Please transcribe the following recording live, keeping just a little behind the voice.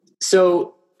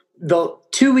So the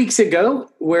 2 weeks ago,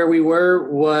 where we were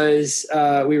was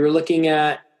we were looking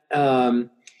at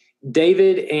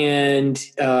David and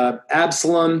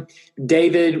Absalom.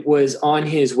 David was on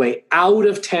his way out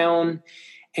of town,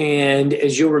 and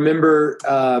as you'll remember,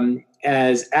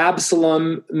 as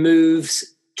Absalom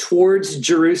moves towards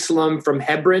Jerusalem from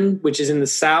Hebron, which is in the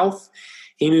south,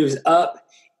 he moves up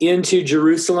into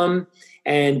Jerusalem.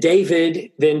 And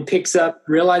David then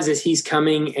realizes he's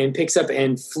coming, and picks up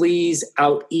and flees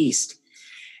out east.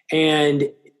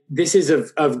 And this is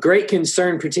of great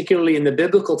concern, particularly in the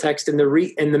biblical text. And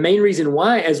the main reason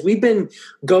why, as we've been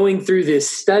going through this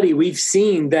study, we've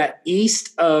seen that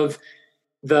east of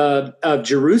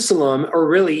Jerusalem, or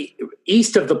really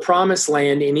east of the Promised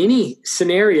Land, in any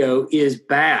scenario is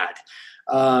bad.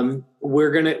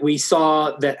 We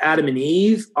saw that Adam and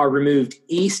Eve are removed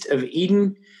east of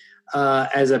Eden,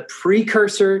 as a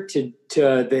precursor to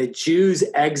the Jews'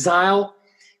 exile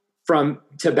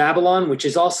to Babylon, which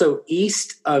is also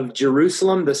east of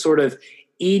Jerusalem, the sort of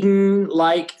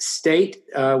Eden-like state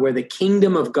where the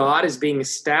kingdom of God is being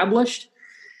established.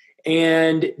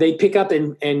 And they pick up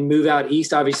and move out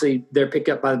east. Obviously, they're picked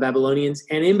up by the Babylonians.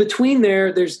 And in between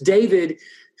there's David,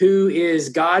 who is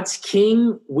God's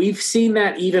king. We've seen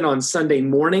that even on Sunday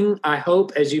morning, I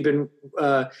hope, as you've been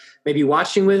maybe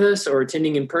watching with us or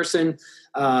attending in person,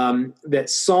 that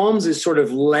Psalms is sort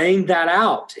of laying that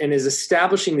out and is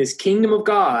establishing this kingdom of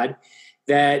God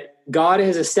that God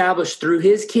has established through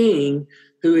his king,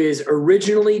 who is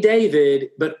originally David,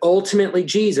 but ultimately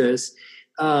Jesus.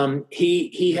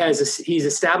 He's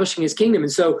establishing his kingdom.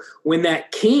 And so when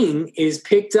that king is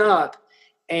picked up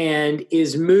and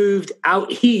is moved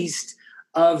out east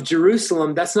of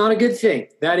Jerusalem, that's not a good thing.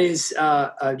 That is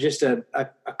just a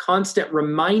constant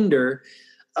reminder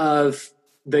of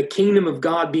the kingdom of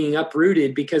God being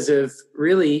uprooted because of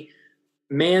really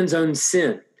man's own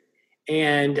sin.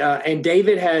 And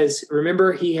David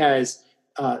he has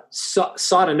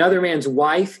sought another man's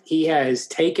wife. He has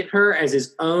taken her as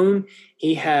his own.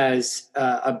 He has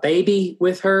a baby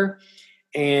with her,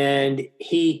 and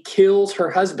he kills her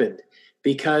husband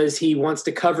because he wants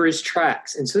to cover his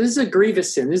tracks. And so this is a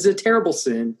grievous sin. This is a terrible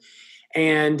sin.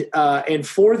 And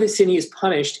for this sin, he is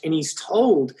punished. And he's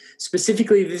told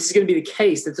specifically this is going to be the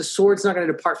case, that the sword's not going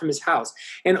to depart from his house.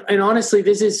 And honestly,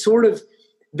 this is sort of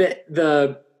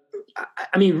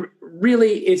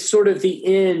really, it's sort of the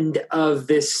end of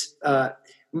this,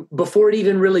 before it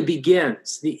even really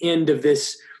begins, the end of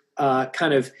this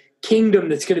kind of kingdom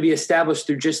that's going to be established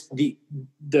through just the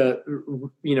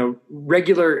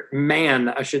regular man,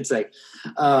 I should say.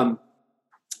 And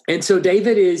so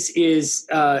David is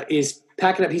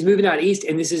packing up. He's moving out east,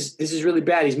 and this is really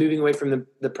bad. He's moving away from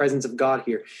the presence of God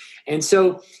here. And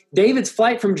so David's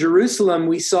flight from Jerusalem,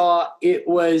 we saw it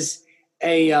was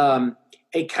a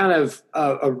kind of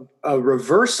a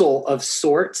reversal of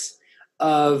sorts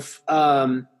of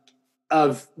the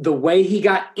way he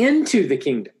got into the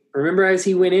kingdom. Remember, as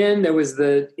he went in, there was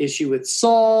the issue with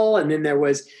Saul, and then there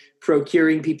was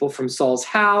procuring people from Saul's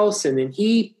house, and then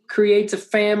he creates a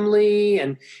family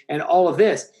and all of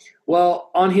this. Well,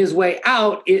 on his way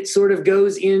out, it sort of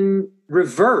goes in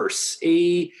reverse.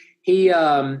 He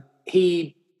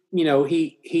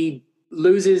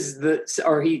loses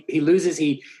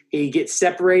he gets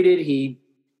separated. He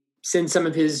sends some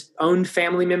of his own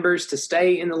family members to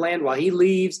stay in the land while he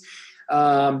leaves.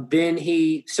 Then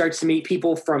he starts to meet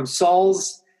people from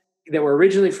that were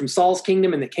originally from Saul's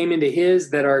kingdom and that came into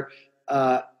his, that are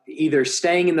either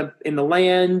staying in the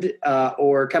land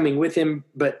or coming with him,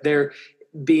 but they're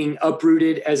being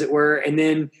uprooted, as it were. And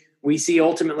then we see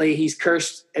ultimately he's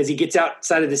cursed as he gets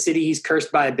outside of the city. He's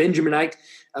cursed by a Benjaminite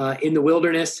in the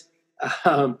wilderness,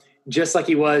 just like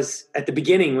he was at the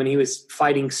beginning when he was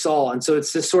fighting Saul. And so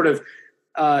it's this sort of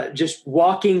just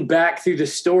walking back through the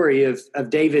story of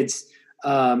David's,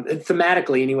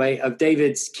 thematically anyway, of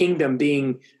David's kingdom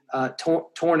being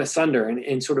torn asunder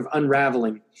and sort of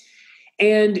unraveling.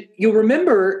 And you'll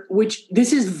remember, which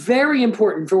this is very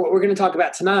important for what we're going to talk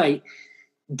about tonight,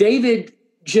 David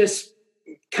just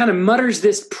kind of mutters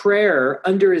this prayer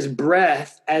under his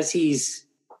breath as he's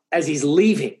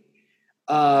leaving.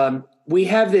 We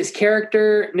have this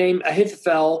character named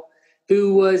Ahithophel,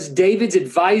 who was David's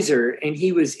advisor, and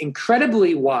he was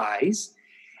incredibly wise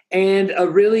and a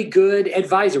really good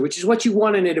advisor, which is what you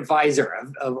want in an advisor,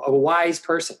 a wise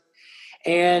person.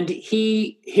 And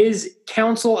his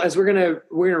counsel, as we're gonna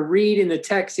read in the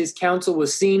text, his counsel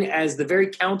was seen as the very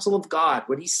counsel of God.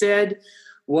 What he said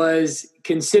was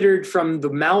considered from the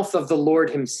mouth of the Lord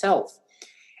himself,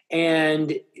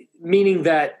 and meaning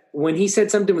that when he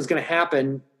said something was going to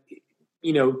happen,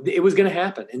 it was going to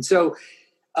happen. And so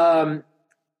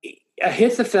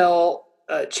Ahithophel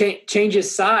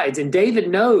changes sides, and David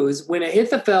knows when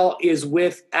Ahithophel is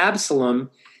with Absalom,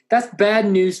 that's bad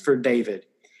news for David.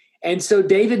 And so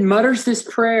David mutters this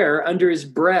prayer under his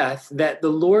breath that the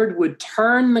Lord would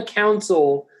turn the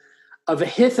counsel of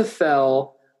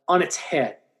Ahithophel on its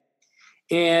head,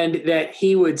 and that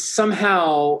he would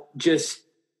somehow just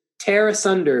tear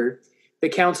asunder the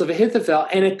counsel of Ahithophel.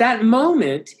 And at that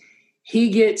moment, he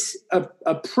gets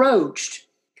approached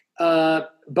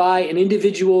by an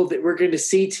individual that we're going to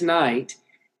see tonight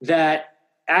that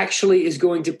actually is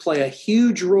going to play a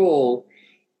huge role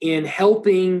in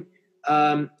helping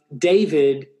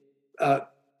David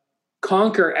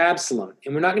conquer Absalom.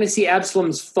 And we're not going to see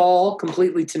Absalom's fall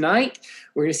completely tonight.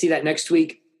 We're going to see that next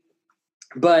week.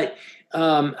 But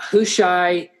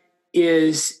Hushai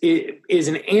is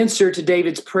an answer to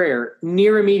David's prayer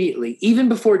near immediately, even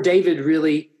before David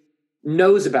really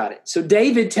knows about it. So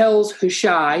David tells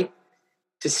Hushai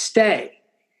to stay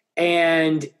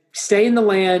in the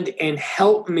land and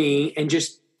help me, and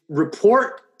just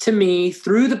report to me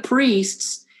through the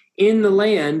priests in the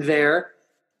land there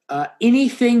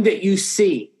anything that you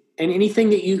see and anything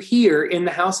that you hear in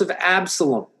the house of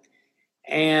Absalom,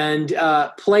 and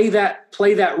play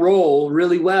that role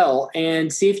really well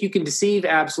and see if you can deceive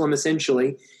Absalom,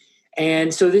 essentially.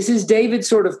 And so this is David's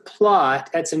sort of plot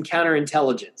at some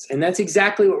counterintelligence. And that's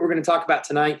exactly what we're going to talk about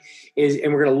tonight,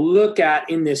 and we're going to look at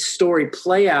in this story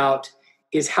play out,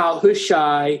 is how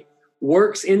Hushai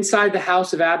works inside the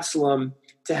house of Absalom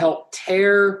to help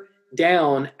tear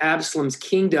down Absalom's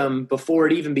kingdom before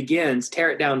it even begins, tear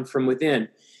it down from within.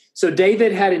 So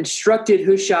David had instructed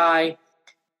Hushai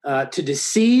to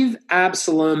deceive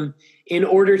Absalom in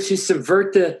order to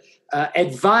subvert the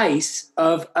advice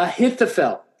of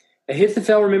Ahithophel.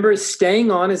 Ahithophel, remember, is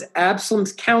staying on as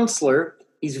Absalom's counselor.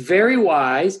 He's very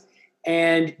wise,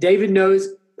 and David knows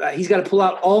he's got to pull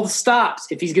out all the stops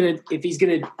if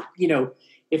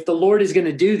the Lord is going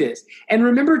to do this. And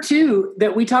remember too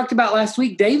that we talked about last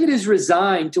week, David is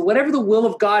resigned to whatever the will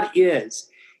of God is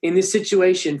in this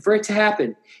situation for it to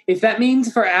happen. If that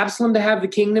means for Absalom to have the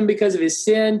kingdom because of his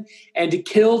sin and to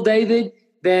kill David,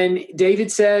 then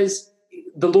David says,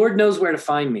 the Lord knows where to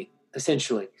find me,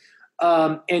 essentially.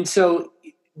 And so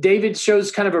David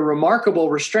shows kind of a remarkable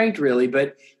restraint, really,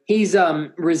 but he's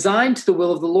resigned to the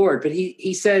will of the Lord. But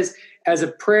he says, as a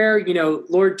prayer,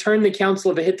 Lord, turn the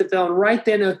counsel of Ahithophel. And right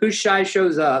then Hushai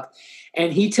shows up,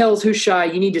 and he tells Hushai,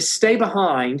 you need to stay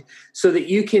behind so that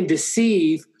you can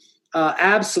deceive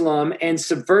Absalom and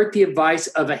subvert the advice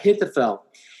of Ahithophel.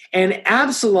 And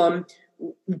Absalom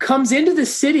comes into the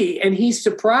city, and he's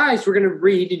surprised. We're going to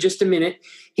read in just a minute.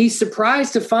 He's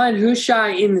surprised to find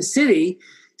Hushai in the city,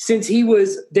 since he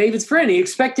was David's friend. He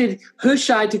expected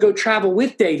Hushai to go travel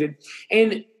with David.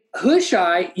 And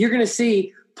Hushai, you're going to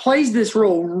see, plays this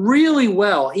role really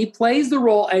well. He plays the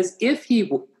role as if he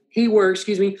were,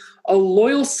 a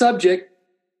loyal subject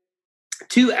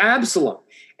to Absalom.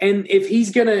 And if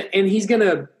he's gonna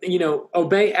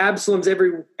obey Absalom's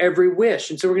every wish.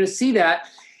 And so we're going to see that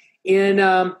in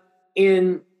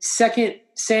 2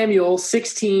 Samuel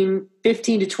 16,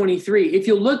 15 to 23. If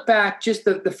you'll look back, just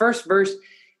the first verse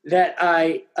that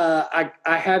I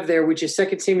have there, which is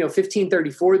 2 Samuel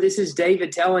 15:34. This is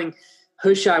David telling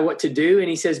Hushai what to do. And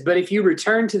he says, but if you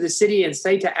return to the city and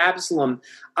say to Absalom,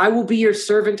 I will be your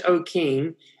servant, O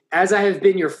king, as I have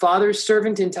been your father's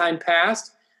servant in time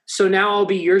past. So now I'll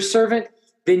be your servant.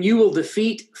 Then you will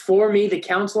defeat for me the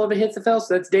counsel of Ahithophel.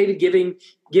 So that's David giving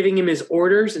him his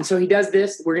orders. And so he does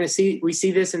this. We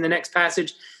see this in the next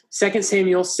passage, 2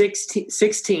 Samuel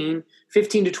 16,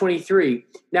 15 to 23.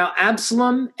 Now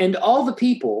Absalom and all the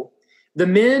people, the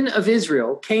men of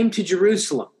Israel, came to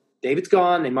Jerusalem. David's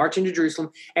gone. They march into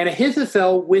Jerusalem, and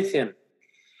Ahithophel with him.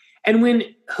 And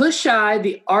when Hushai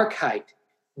the Archite,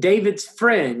 David's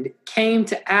friend, came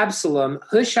to Absalom,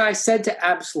 Hushai said to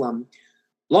Absalom,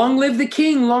 long live the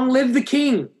king, long live the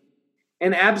king.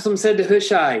 And Absalom said to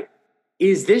Hushai,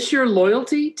 is this your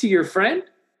loyalty to your friend?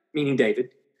 Meaning David.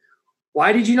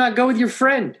 Why did you not go with your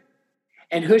friend?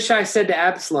 And Hushai said to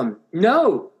Absalom,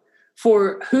 no,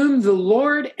 for whom the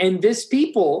Lord and this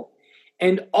people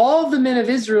and all the men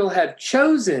of Israel have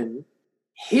chosen,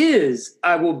 his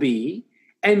I will be,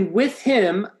 and with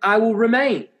him I will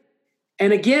remain.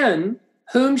 And again,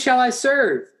 whom shall I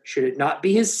serve? Should it not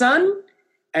be his son?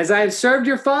 As I have served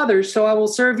your father, so I will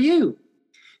serve you.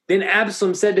 Then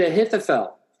Absalom said to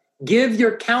Ahithophel, give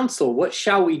your counsel, what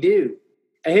shall we do?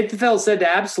 Ahithophel said to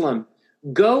Absalom,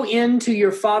 go into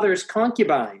your father's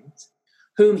concubines,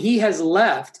 whom he has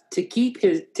left to keep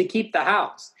the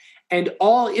house, and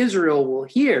all Israel will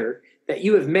hear that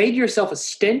you have made yourself a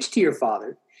stench to your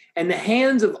father, and the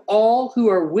hands of all who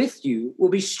are with you will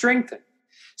be strengthened.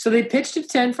 So they pitched a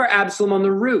tent for Absalom on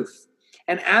the roof,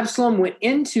 and Absalom went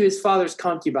into his father's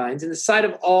concubines in the sight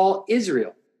of all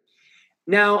Israel.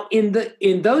 Now,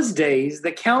 in those days,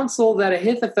 the counsel that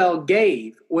Ahithophel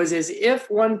gave was as if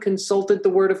one consulted the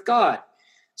word of God.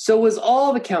 So was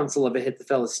all the counsel of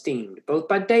Ahithophel esteemed, both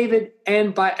by David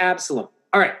and by Absalom.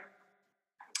 All right.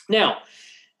 Now,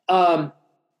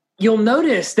 you'll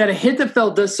notice that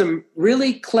Ahithophel does some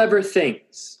really clever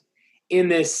things in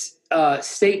this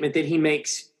statement that he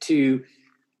makes to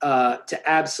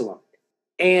Absalom.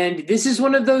 And this is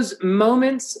one of those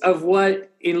moments of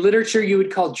what in literature you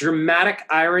would call dramatic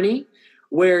irony,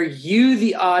 where you,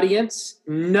 the audience,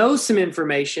 know some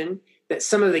information that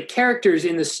some of the characters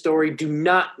in the story do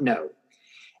not know.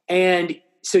 And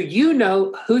so you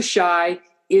know Hushai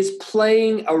is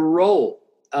playing a role.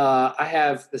 I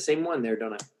have the same one there,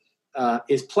 don't I?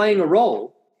 Is playing a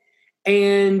role.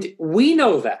 And we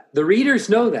know that. The readers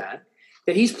know that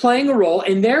he's playing a role,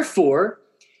 and therefore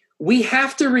we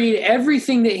have to read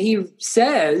everything that he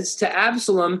says to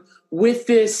Absalom with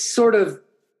this sort of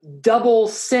double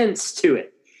sense to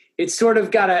it. It's sort of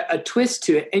got a twist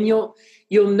to it. And you'll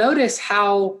notice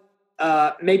how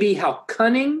maybe how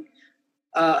cunning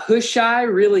Hushai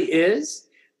really is,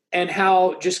 and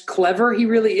how just clever he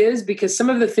really is, because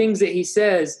some of the things that he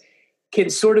says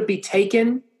can sort of be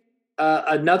taken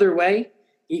another way.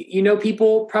 You know,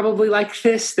 people probably like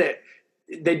this, that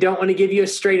they don't want to give you a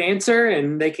straight answer,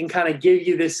 and they can kind of give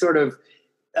you this sort of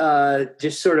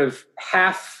just sort of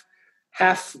half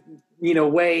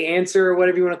way answer, or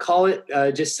whatever you want to call it,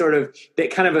 just sort of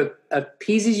that kind of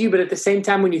appeases you, but at the same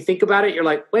time, when you think about it, you're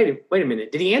like, wait a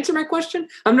minute, did he answer my question?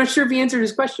 I'm not sure if he answered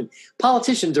his question.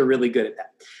 Politicians are really good at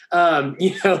that,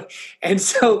 and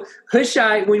so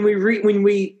Hushai, when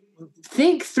we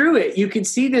think through it, you can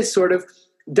see this sort of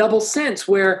double sense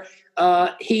where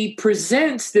he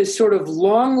presents this sort of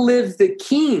long live the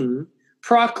king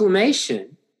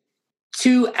proclamation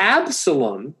to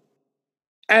Absalom,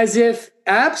 as if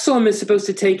Absalom is supposed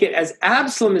to take it as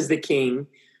Absalom is the king.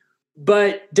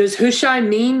 But does Hushai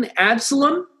mean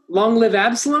Absalom? Long live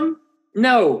Absalom?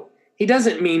 No, he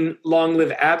doesn't mean long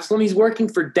live Absalom. He's working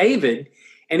for David,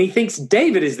 and he thinks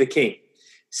David is the king.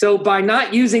 So by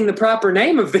not using the proper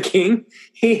name of the king,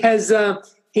 he has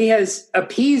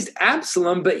appeased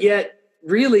Absalom, but yet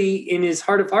really in his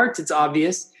heart of hearts, it's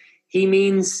obvious he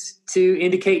means to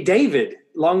indicate David,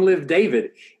 long live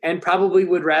David, and probably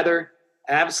would rather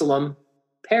Absalom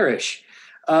perish.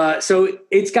 So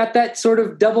it's got that sort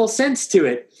of double sense to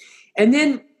it. And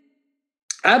then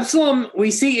Absalom,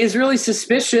 we see, is really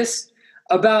suspicious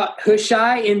about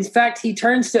Hushai. In fact, he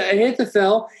turns to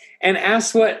Ahithophel and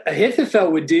asks what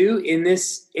Ahithophel would do in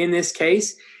this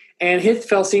case. And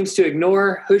Ahithophel seems to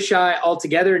ignore Hushai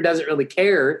altogether and doesn't really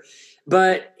care.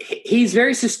 But he's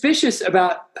very suspicious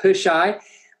about Hushai.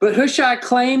 But Hushai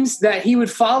claims that he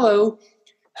would follow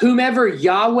whomever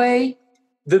Yahweh,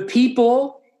 the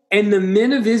people, and the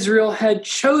men of Israel had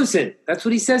chosen. That's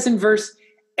what he says in verse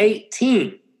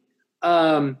 18.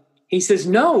 He says,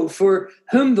 no, for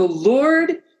whom the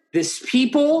Lord, this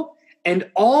people, and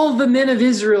all the men of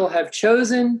Israel have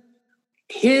chosen,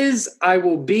 his I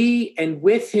will be, and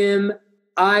with him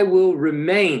I will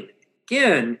remain.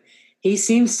 Again, he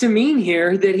seems to mean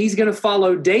here that he's going to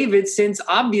follow David, since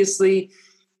obviously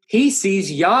he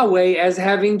sees Yahweh as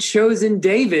having chosen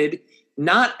David,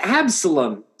 not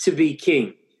Absalom, to be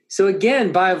king. So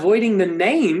again, by avoiding the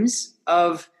names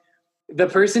of the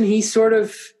person, he sort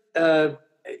of,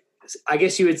 I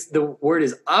guess the word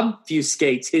is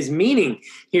obfuscates his meaning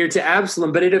here to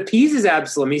Absalom, but it appeases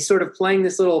Absalom. He's sort of playing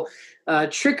this little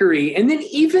trickery. And then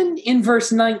even in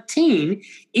verse 19,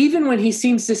 even when he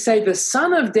seems to say the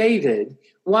son of David,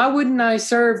 why wouldn't I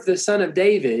serve the son of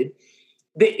David?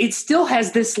 It still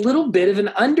has this little bit of an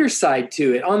underside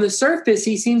to it. On the surface,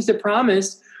 he seems to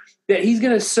promise that he's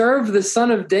going to serve the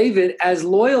son of David as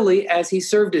loyally as he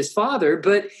served his father.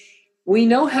 But we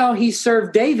know how he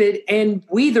served David, and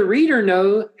we, the reader,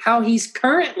 know how he's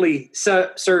currently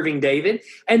serving David,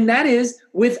 and that is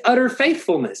with utter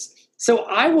faithfulness. So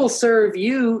I will serve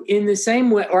you in the same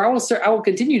way, or I will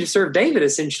continue to serve David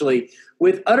essentially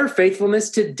with utter faithfulness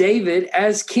to David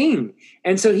as king.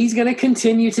 And so he's going to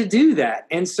continue to do that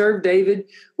and serve David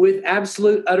with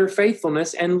absolute utter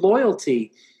faithfulness and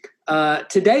loyalty to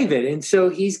David. And so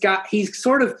he's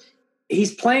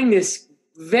playing this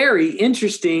very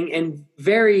interesting and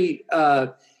very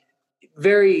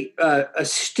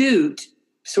astute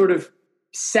sort of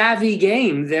savvy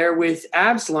game there with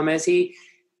Absalom as he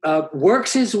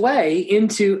works his way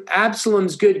into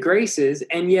Absalom's good graces,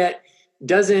 and yet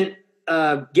doesn't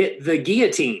get the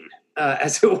guillotine,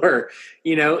 as it were,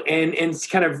 and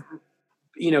kind of,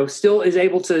 still is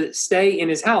able to stay in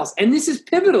his house. And this is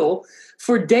pivotal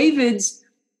for David's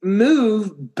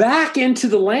move back into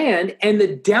the land. And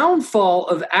the downfall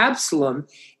of Absalom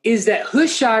is that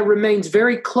Hushai remains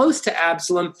very close to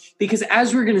Absalom, because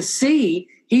as we're going to see,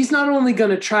 he's not only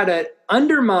going to try to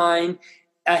undermine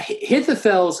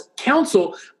Ahithophel's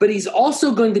counsel, but he's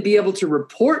also going to be able to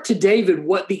report to David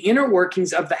what the inner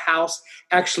workings of the house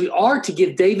actually are, to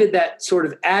give David that sort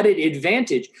of added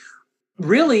advantage.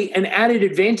 Really an added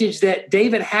advantage that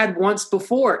David had once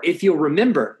before, if you'll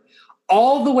remember,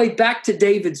 all the way back to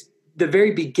the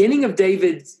very beginning of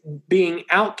David's being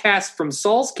outcast from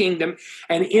Saul's kingdom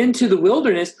and into the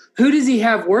wilderness. Who does he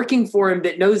have working for him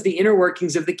that knows the inner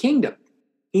workings of the kingdom?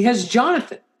 He has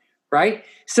Jonathan, right?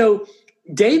 So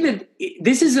David,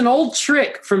 this is an old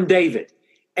trick from David.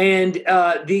 And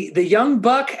the young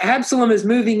buck Absalom is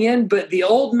moving in, but the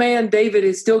old man David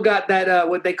has still got that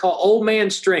what they call old man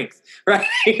strength, right?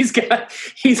 He's got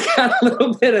a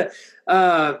little bit of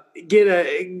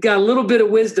got a little bit of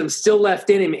wisdom still left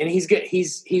in him, and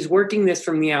he's working this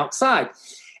from the outside.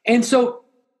 And so,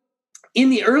 in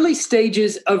the early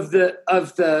stages of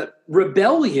the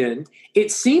rebellion,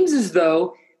 it seems as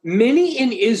though many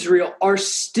in Israel are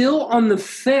still on the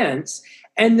fence,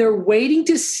 and they're waiting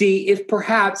to see if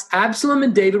perhaps Absalom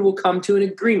and David will come to an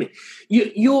agreement.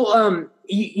 This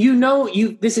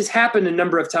has happened a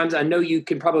number of times. I know you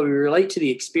can probably relate to the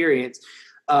experience,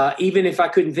 even if I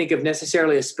couldn't think of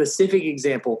necessarily a specific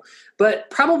example. But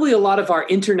probably a lot of our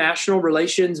international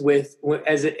relations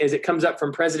as it comes up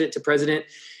from president to president,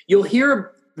 you'll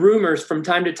hear rumors from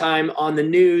time to time on the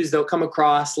news. They'll come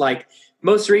across, like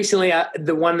most recently,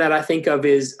 the one that I think of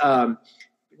is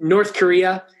North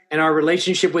Korea. And our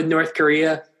relationship with North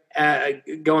Korea,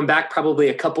 going back probably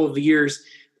a couple of years,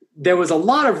 there was a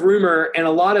lot of rumor and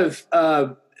a lot of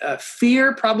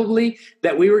fear, probably,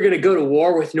 that we were going to go to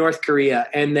war with North Korea,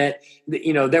 and that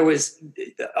there was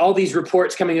all these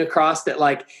reports coming across that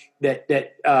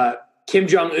Kim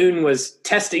Jong-un was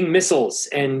testing missiles,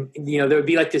 and there would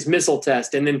be like this missile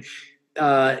test, and then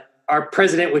our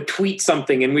president would tweet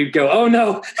something, and we'd go, "Oh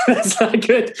no, that's not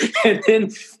good," and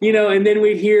then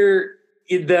we'd hear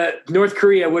the North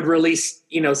Korea would release,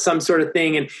 some sort of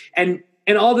thing. And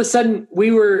all of a sudden we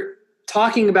were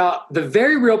talking about the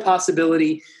very real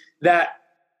possibility that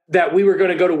we were going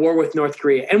to go to war with North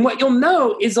Korea. And what you'll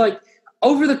know is, like,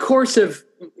 over the course of,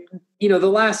 the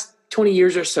last 20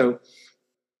 years or so,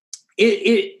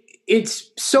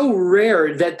 it's so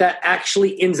rare that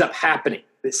actually ends up happening,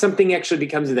 that something actually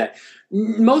becomes of that.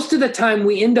 Most of the time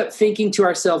we end up thinking to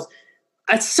ourselves,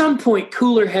 at some point,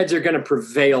 cooler heads are going to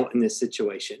prevail in this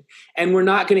situation, and we're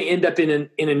not going to end up in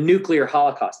a nuclear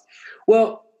holocaust.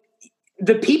 Well,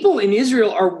 the people in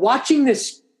Israel are watching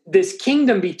this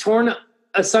kingdom be torn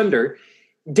asunder.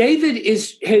 David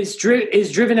is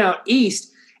driven out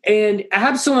east, and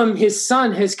Absalom, his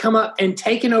son, has come up and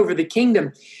taken over the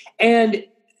kingdom. And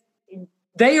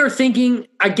they are thinking,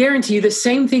 I guarantee you, the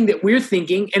same thing that we're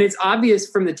thinking, and it's obvious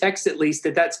from the text at least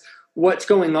that that's what's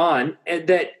going on, and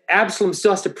that Absalom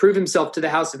still has to prove himself to the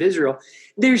house of Israel.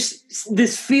 There's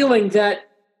this feeling that,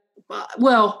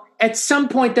 well, at some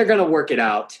point they're going to work it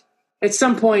out. At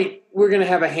some point we're going to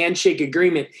have a handshake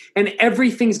agreement, and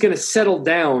everything's going to settle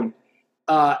down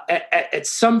at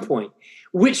some point,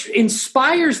 which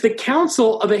inspires the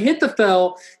counsel of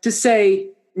Ahithophel to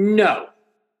say, no,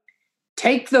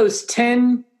 take those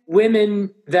 10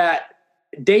 women that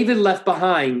David left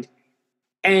behind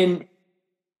and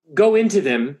go into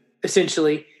them,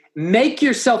 essentially, make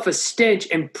yourself a stench,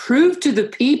 and prove to the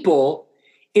people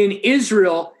in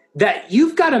Israel that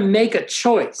you've got to make a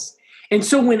choice. And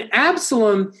so when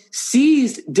Absalom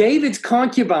seized David's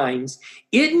concubines,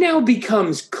 it now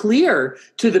becomes clear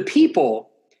to the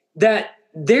people that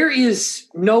there is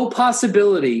no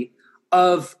possibility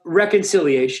of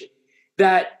reconciliation.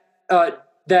 That the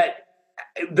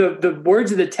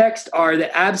words of the text are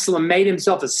that Absalom made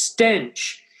himself a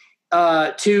stench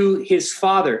to his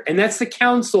father. And that's the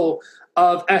counsel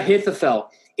of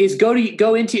Ahithophel, is go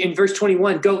into, in verse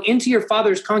 21, go into your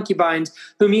father's concubines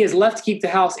whom he has left to keep the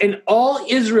house, and all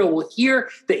Israel will hear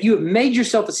that you have made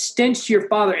yourself a stench to your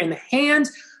father, and the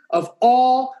hands of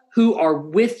all who are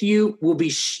with you will be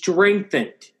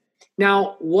strengthened.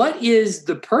 Now, what is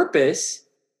the purpose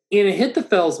in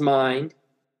Ahithophel's mind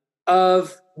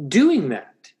of doing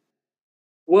that?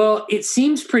 Well, it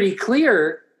seems pretty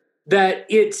clear that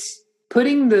it's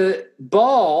putting the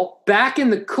ball back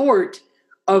in the court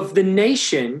of the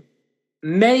nation.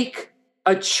 Make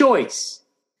a choice.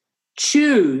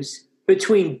 Choose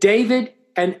between David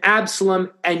and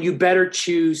Absalom, and you better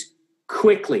choose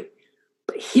quickly.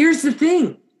 But here's the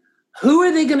thing. Who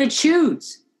are they going to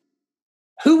choose?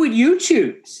 Who would you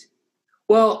choose?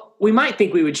 Well, we might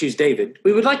think we would choose David.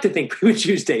 We would like to think we would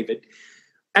choose David.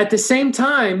 At the same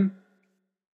time,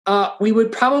 we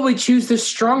would probably choose the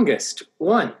strongest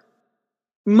one.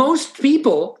 Most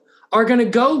people are going to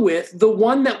go with the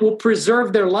one that will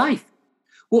preserve their life.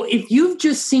 Well, if you've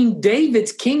just seen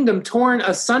David's kingdom torn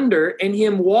asunder and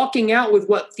him walking out with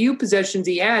what few possessions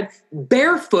he had,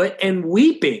 barefoot and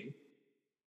weeping,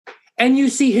 and you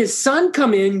see his son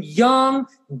come in young,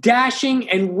 dashing,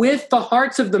 and with the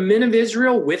hearts of the men of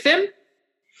Israel with him,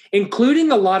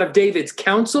 including a lot of David's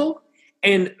counsel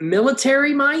and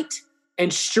military might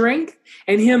and strength,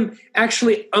 and him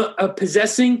actually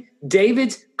possessing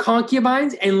David's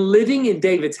concubines and living in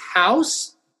David's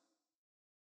house,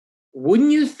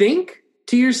 wouldn't you think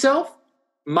to yourself,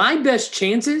 my best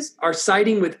chances are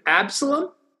siding with Absalom?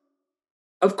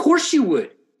 Of course you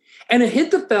would. And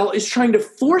Ahithophel is trying to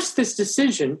force this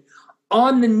decision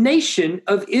on the nation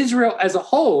of Israel as a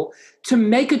whole to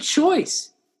make a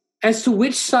choice as to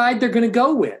which side they're going to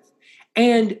go with.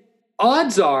 And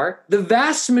odds are the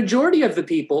vast majority of the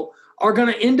people are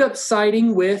going to end up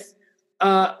siding with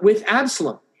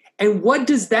Absalom. And what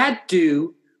does that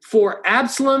do for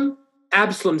Absalom,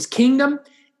 Absalom's kingdom,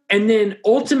 and then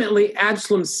ultimately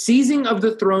Absalom's seizing of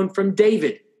the throne from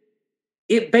David?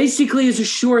 It basically is a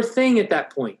sure thing at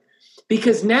that point.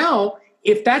 Because now,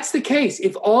 if that's the case,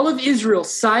 if all of Israel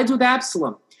sides with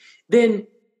Absalom, then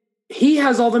he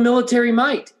has all the military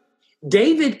might.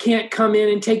 David can't come in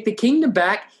and take the kingdom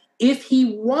back if he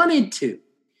wanted to.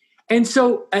 And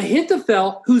so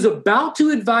Ahithophel, who's about to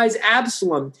advise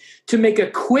Absalom to make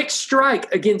a quick strike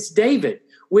against David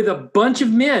with a bunch of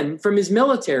men from his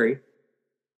military,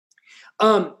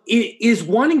 is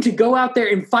wanting to go out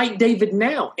there and fight David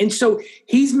now. And so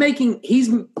he's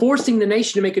forcing the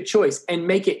nation to make a choice and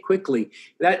make it quickly.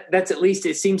 That's at least,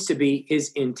 it seems to be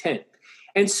his intent.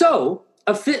 And so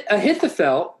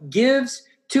Ahithophel gives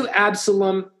to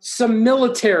Absalom some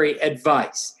military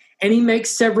advice, and he makes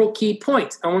several key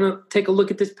points. I want to take a look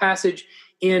at this passage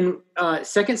in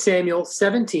 2 Samuel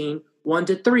 17,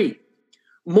 1-3.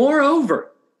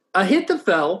 Moreover,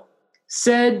 Ahithophel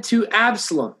said to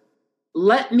Absalom,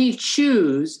 let me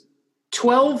choose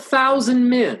 12,000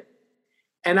 men,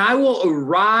 and I will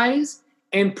arise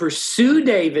and pursue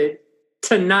David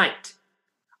tonight.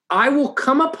 I will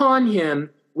come upon him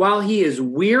while he is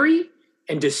weary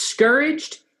and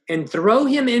discouraged and throw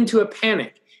him into a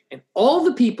panic, and all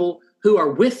the people who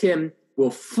are with him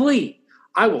will flee.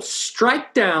 I will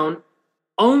strike down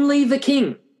only the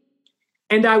king,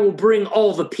 and I will bring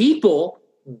all the people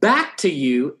back to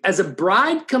you as a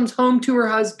bride comes home to her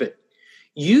husband.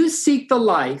 You seek the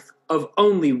life of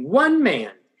only one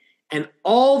man, and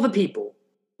all the people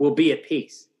will be at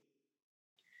peace.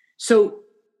 So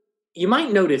you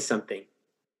might notice something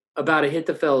about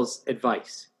Ahithophel's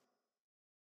advice.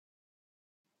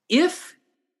 If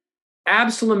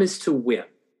Absalom is to win,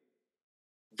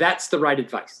 that's the right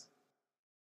advice.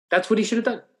 That's what he should have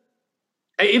done.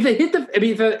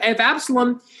 If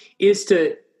Absalom is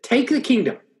to take the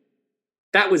kingdom,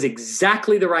 that was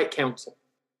exactly the right counsel.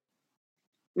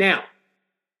 Now,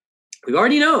 we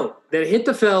already know that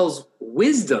Ahithophel's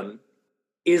wisdom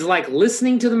is like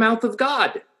listening to the mouth of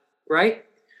God, right?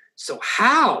 So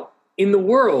how in the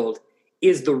world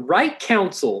is the right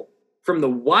counsel from the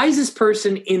wisest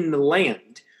person in the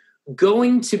land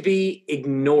going to be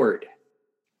ignored?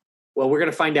 Well, we're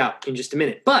going to find out in just a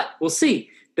minute, but we'll see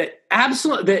that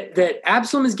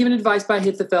Absalom is given advice by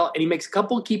Ahithophel, and he makes a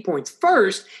couple of key points.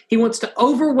 First, he wants to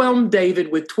overwhelm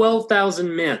David with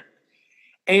 12,000 men.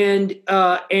 And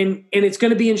it's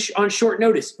going to be on short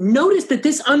notice. Notice that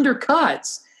this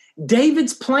undercuts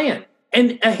David's plan.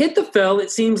 And Ahithophel,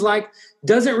 it seems like,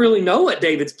 doesn't really know what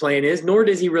David's plan is, nor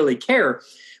does he really care.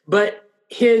 But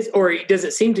he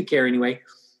doesn't seem to care anyway.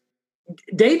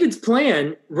 David's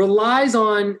plan relies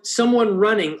on someone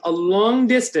running a long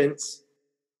distance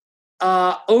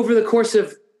over the course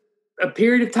of a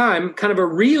period of time, kind of a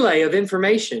relay of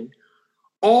information,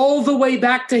 all the way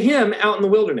back to him out in the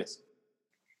wilderness.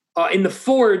 In the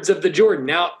fords of the Jordan,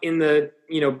 out in the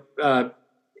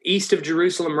east of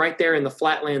Jerusalem, right there in the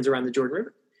flatlands around the Jordan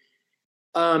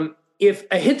River. If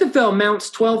Ahithophel mounts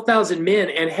 12,000 men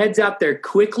and heads out there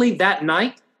quickly that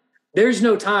night, there's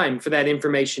no time for that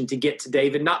information to get to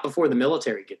David, not before the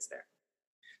military gets there.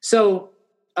 So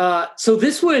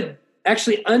this would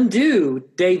actually undo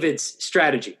David's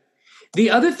strategy.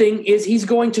 The other thing is he's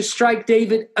going to strike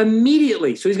David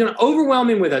immediately. So he's going to overwhelm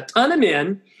him with a ton of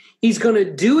men. He's going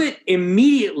to do it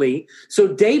immediately. So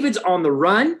David's on the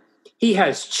run. He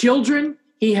has children.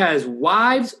 He has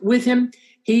wives with him.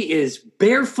 He is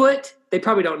barefoot. They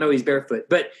probably don't know he's barefoot,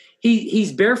 but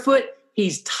he's barefoot.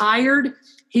 He's tired.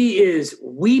 He is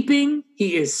weeping.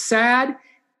 He is sad.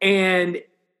 And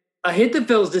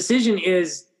Ahithophel's decision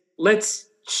is, let's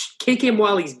kick him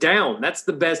while he's down. That's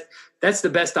the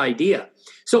best idea.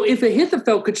 So if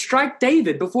Ahithophel could strike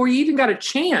David before he even got a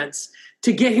chance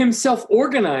to get himself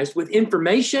organized with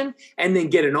information and then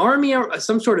get an army or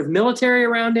some sort of military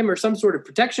around him or some sort of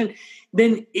protection,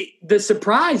 then the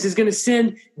surprise is going to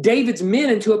send David's men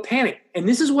into a panic. And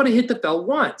this is what Ahithophel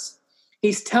wants.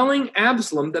 He's telling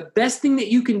Absalom the best thing that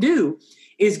you can do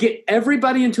is get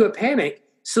everybody into a panic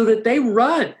so that they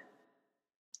run.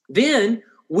 Then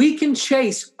we can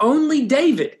chase only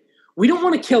David. We don't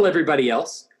want to kill everybody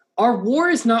else. Our war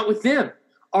is not with them.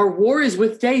 Our war is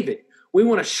with David. We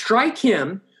want to strike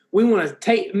him. We want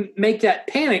to make that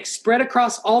panic spread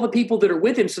across all the people that are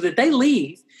with him so that they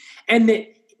leave and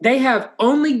that they have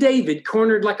only David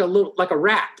cornered like a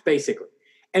rat, basically.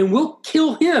 And we'll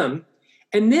kill him.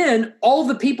 And then all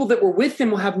the people that were with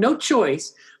him will have no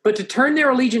choice but to turn their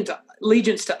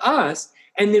allegiance to us.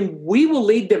 And then we will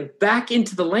lead them back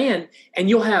into the land. And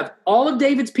you'll have all of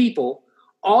David's people,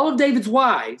 all of David's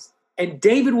wives, and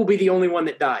David will be the only one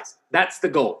that dies. That's the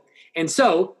goal. And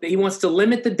so he wants to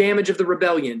limit the damage of the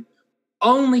rebellion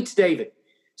only to David.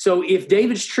 So if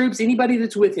David's troops, anybody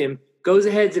that's with him, goes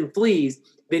ahead and flees,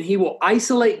 then he will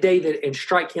isolate David and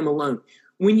strike him alone.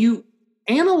 When you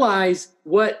analyze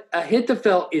what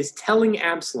Ahithophel is telling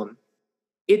Absalom,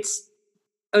 it's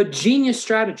a genius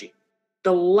strategy.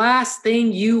 The last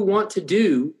thing you want to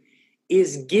do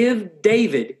is give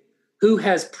David, who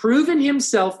has proven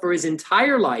himself for his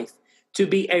entire life to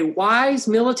be a wise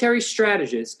military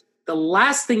strategist, the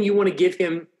last thing you want to give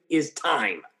him is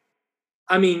time.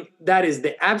 I mean, that is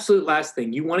the absolute last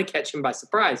thing. You want to catch him by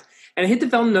surprise. And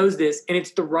Ahithophel knows this, and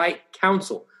it's the right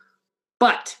counsel.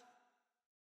 But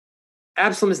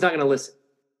Absalom is not going to listen.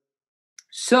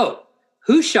 So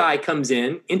Hushai comes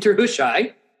in, enter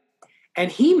Hushai,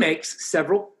 and he makes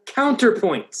several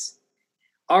counterpoints.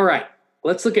 All right,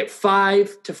 let's look at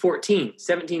 5 to 14,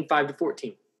 17, 5 to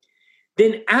 14.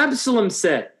 Then Absalom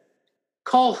said,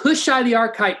 call Hushai the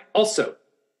Archite also,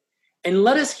 and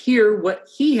let us hear what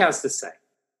he has to say.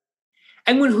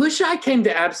 And when Hushai came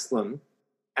to Absalom,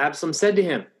 Absalom said to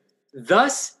him,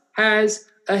 thus has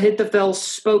Ahithophel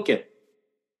spoken.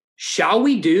 Shall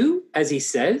we do as he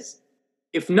says?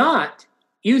 If not,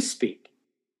 you speak.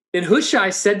 Then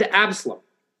Hushai said to Absalom,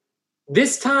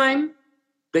 this time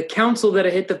the counsel that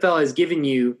Ahithophel has given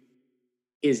you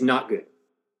is not good.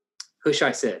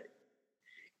 Hushai said,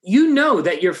 you know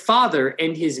that your father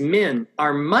and his men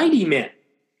are mighty men,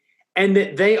 and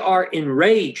that they are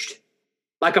enraged,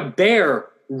 like a bear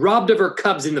robbed of her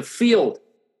cubs in the field.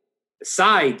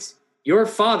 Besides, your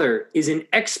father is an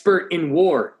expert in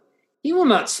war. He will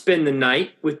not spend the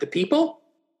night with the people.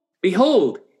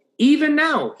 Behold, even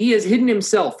now he has hidden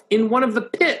himself in one of the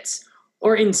pits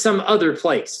or in some other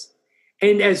place.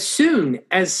 And as soon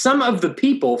as some of the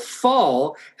people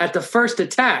fall at the first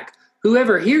attack,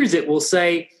 whoever hears it will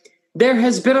say, there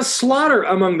has been a slaughter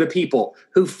among the people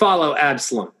who follow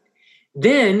Absalom.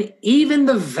 Then even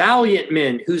the valiant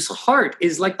men whose heart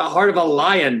is like the heart of a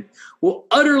lion will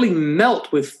utterly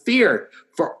melt with fear,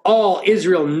 for all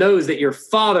Israel knows that your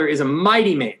father is a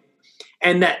mighty man,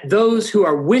 and that those who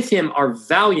are with him are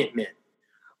valiant men.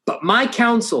 But my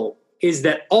counsel is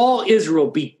that all Israel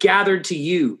be gathered to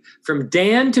you from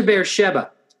Dan to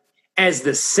Beersheba, as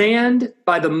the sand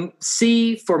by the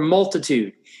sea for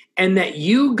multitude, and that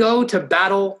you go to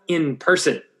battle in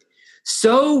person.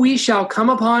 So we shall come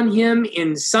upon him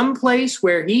in some place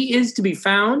where he is to be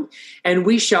found, and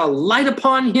we shall light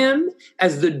upon him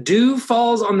as the dew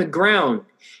falls on the ground.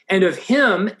 And of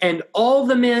him and all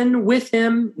the men with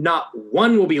him, not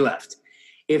one will be left.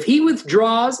 If he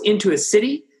withdraws into a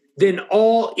city, then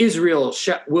all Israel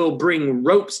will bring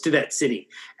ropes to that city,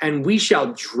 and we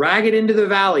shall drag it into the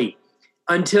valley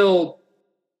until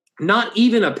not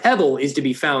even a pebble is to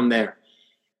be found there.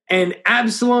 And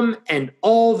Absalom and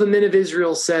all the men of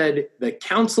Israel said, the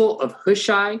counsel of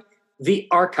Hushai the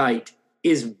Archite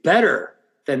is better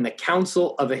than the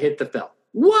counsel of Ahithophel.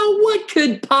 Well, what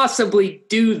could possibly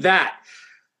do that?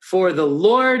 For the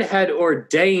Lord had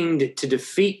ordained to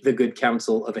defeat the good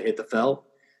counsel of Ahithophel,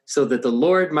 so that the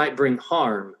Lord might bring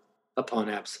harm upon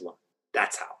Absalom.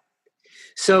 That's how.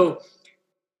 So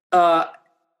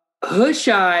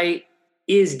Hushai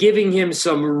is giving him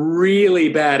some really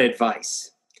bad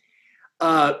advice.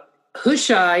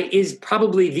 Hushai is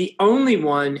probably the only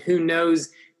one who knows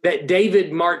that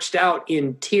David marched out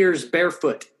in tears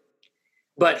barefoot.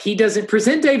 But he doesn't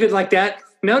present David like that.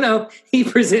 No. He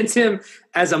presents him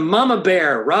as a mama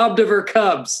bear robbed of her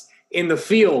cubs in the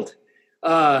field.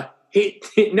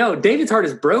 David's heart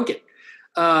is broken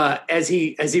as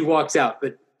he walks out.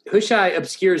 But Hushai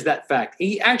obscures that fact.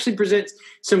 He actually presents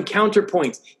some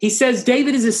counterpoints. He says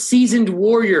David is a seasoned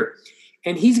warrior,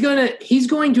 and he's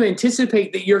going to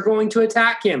anticipate that you're going to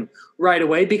attack him right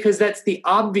away because that's the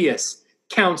obvious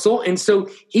counsel. And so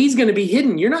he's going to be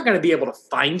hidden. You're not going to be able to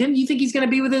find him. You think he's going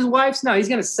to be with his wives? No, he's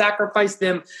going to sacrifice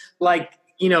them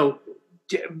to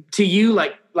you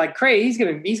like crazy. He's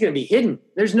going to be hidden.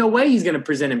 There's no way he's going to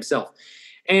present himself.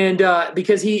 And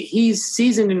because he's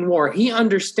seasoned in war, he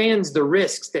understands the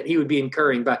risks that he would be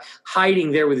incurring by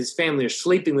hiding there with his family or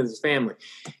sleeping with his family.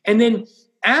 And then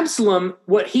Absalom,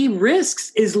 what he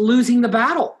risks is losing the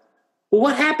battle. Well,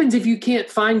 what happens if you can't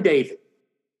find David?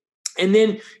 And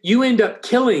then you end up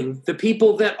killing the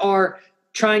people that are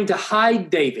trying to hide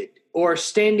David or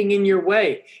standing in your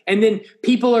way. And then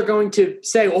people are going to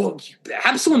say, oh,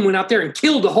 Absalom went out there and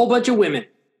killed a whole bunch of women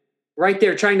right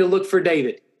there trying to look for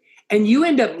David. And you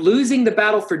end up losing the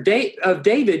battle of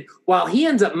David while he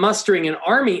ends up mustering an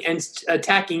army and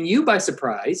attacking you by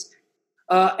surprise.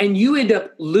 And you end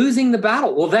up losing the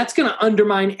battle. Well, that's going to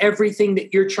undermine everything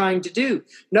that you're trying to do.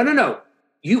 No.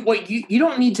 You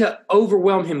don't need to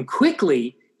overwhelm him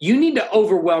quickly. You need to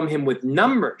overwhelm him with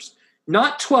numbers.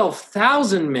 Not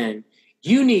 12,000 men.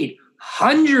 You need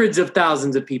hundreds of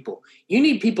thousands of people. You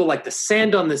need people like the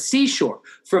sand on the seashore.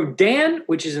 From Dan,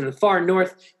 which is in the far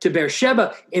north, to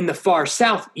Beersheba in the far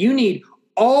south. You need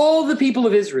all the people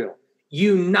of Israel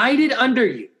united under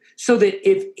you so that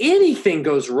if anything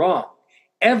goes wrong,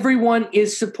 everyone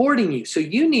is supporting you. So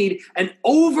you need an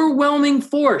overwhelming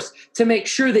force to make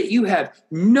sure that you have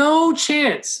no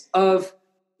chance of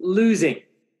losing.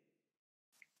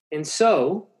 And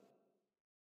so,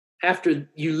 after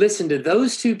you listen to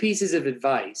those two pieces of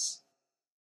advice,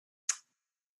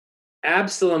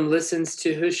 Absalom listens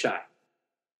to Hushai.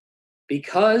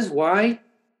 Because, why?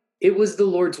 It was the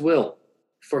Lord's will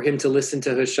for him to listen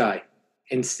to Hushai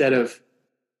instead of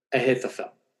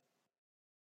Ahithophel.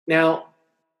 Now,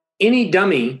 any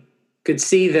dummy could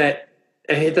see that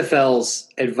Ahithophel's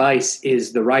advice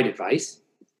is the right advice.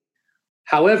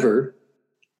 However,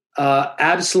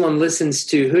 Absalom listens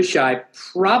to Hushai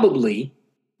probably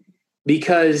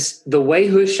because the way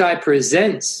Hushai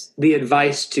presents the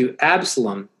advice to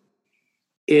Absalom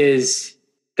is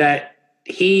that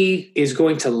he is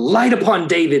going to light upon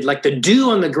David like the dew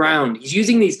on the ground. He's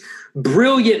using these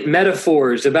brilliant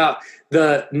metaphors about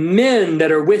the men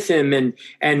that are with him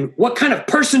and what kind of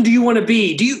person do you want to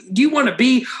be? Do you want to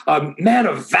be a man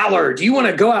of valor? Do you want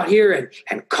to go out here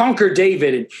and conquer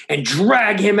David and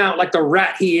drag him out like the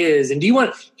rat he is? And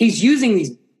he's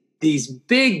using these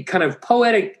big kind of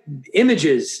poetic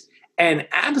images, and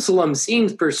Absalom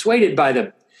seems persuaded by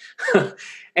them.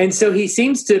 And so he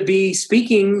seems to be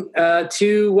speaking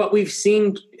to what we've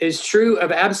seen is true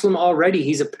of Absalom already.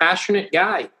 He's a passionate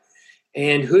guy.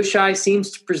 And Hushai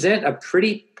seems to present a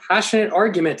pretty passionate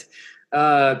argument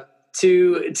to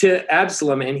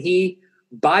Absalom, and he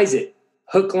buys it,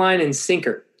 hook, line, and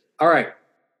sinker. All right.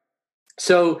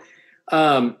 So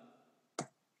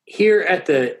here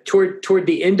at toward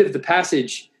the end of the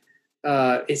passage,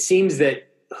 it seems that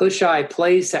Hushai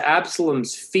plays to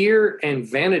Absalom's fear and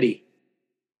vanity,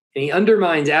 and he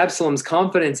undermines Absalom's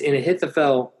confidence in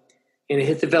Ahithophel's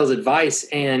advice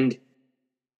and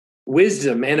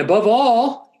wisdom, and above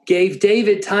all, gave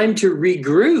David time to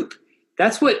regroup.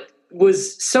 That's what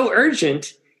was so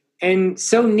urgent and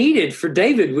so needed for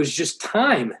David, was just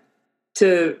time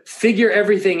to figure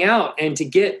everything out and to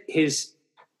get his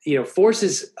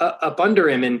forces up under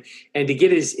him and to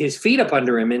get his feet up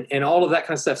under him and all of that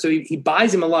kind of stuff. So he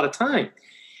buys him a lot of time.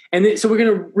 And then, so we're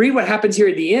going to read what happens here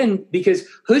at the end, because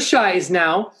Hushai is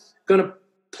now going to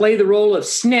play the role of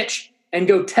snitch and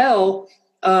go tell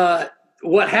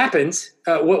what happens,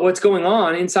 what's going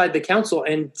on inside the council,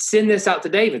 and send this out to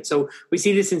David. So we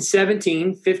see this in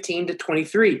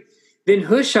 17:15-23. Then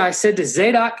Hushai said to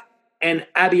Zadok and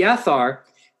Abiathar,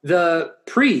 the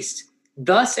priest,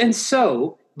 thus and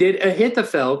so did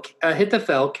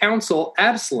Ahithophel counsel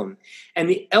Absalom and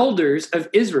the elders of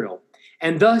Israel.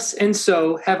 And thus and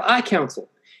so have I counseled.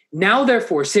 Now,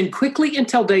 therefore, send quickly and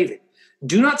tell David,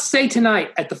 do not stay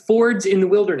tonight at the fords in the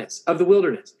wilderness,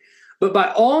 but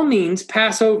by all means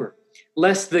pass over,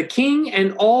 lest the king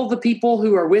and all the people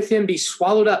who are with him be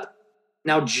swallowed up.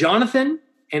 Now Jonathan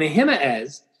and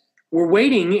Ahimaaz were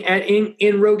waiting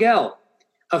in Rogel.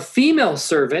 A female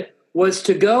servant was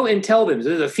to go and tell them.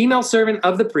 So the female servant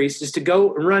of the priest is to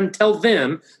go and tell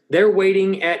them they're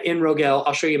waiting in Rogel.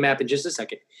 I'll show you a map in just a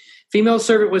second. female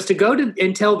servant was to go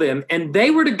and tell them, and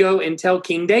they were to go and tell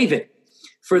King David,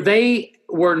 for they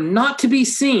were not to be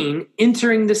seen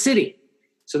entering the city.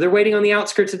 So they're waiting on the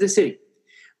outskirts of the city.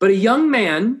 But a young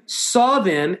man saw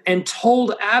them and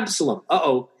told Absalom.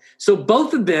 So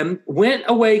both of them went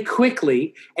away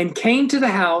quickly and came to the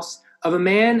house of a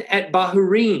man at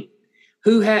Bahurim,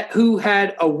 who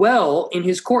had a well in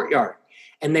his courtyard,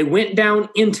 and they went down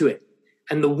into it.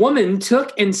 And the woman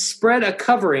took and spread a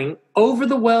covering over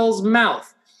the well's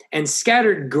mouth and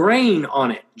scattered grain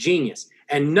on it. Genius.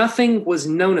 And nothing was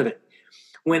known of it.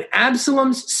 When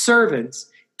Absalom's servants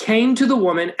came to the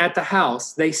woman at the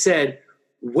house, they said,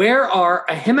 "Where are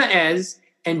Ahimaaz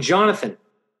and Jonathan?"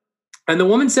 And the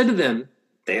woman said to them,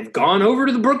 "They have gone over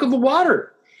to the brook of the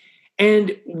water."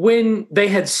 And when they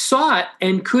had sought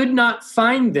and could not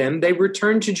find them, they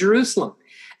returned to Jerusalem.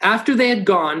 After they had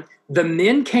gone, the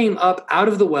men came up out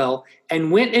of the well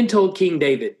and went and told King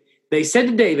David. They said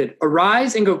to David,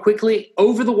 "Arise and go quickly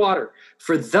over the water,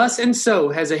 for thus and so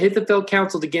has Ahithophel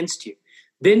counseled against you."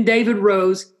 Then David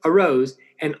arose,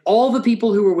 and all the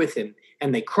people who were with him,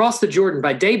 and they crossed the Jordan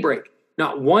by daybreak.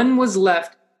 Not one was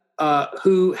left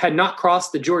who had not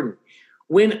crossed the Jordan.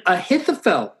 When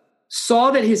Ahithophel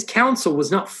saw that his counsel was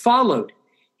not followed,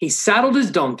 he saddled his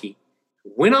donkey,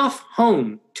 went off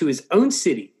home to his own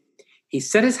city. He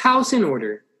set his house in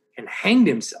order and hanged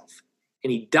himself.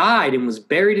 And he died and was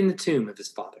buried in the tomb of his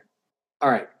father. All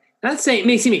right. That's saying it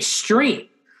may seem extreme.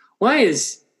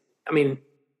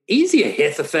 Easy,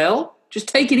 Ahithophel. Just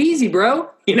take it easy, bro.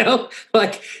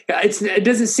 It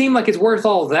doesn't seem like it's worth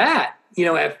all that,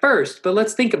 at first. But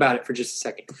let's think about it for just a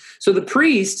second. So the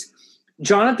priests,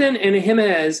 Jonathan and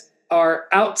Ahimaaz, are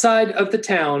outside of the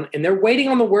town, and they're waiting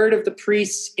on the word of the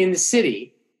priests in the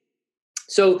city.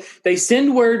 So they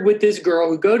send word with this girl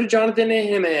who go to Jonathan and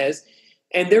Ahimaaz,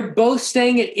 and they're both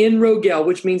staying at En Rogel,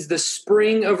 which means the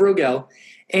spring of Rogel.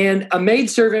 And a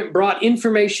maidservant brought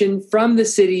information from the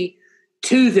city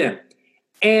to them.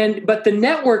 But the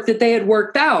network that they had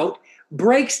worked out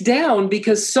breaks down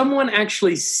because someone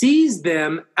actually sees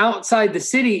them outside the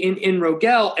city in En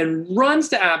Rogel and runs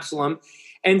to Absalom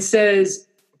and says,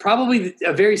 probably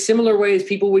a very similar way as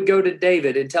people would go to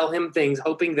David and tell him things,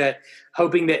 hoping that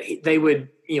they would,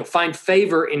 find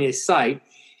favor in his sight.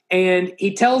 And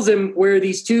he tells him where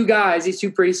these two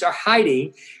priests are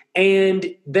hiding,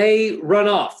 and they run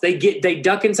off. They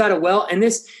duck inside a well. And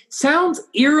this sounds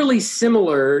eerily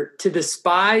similar to the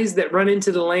spies that run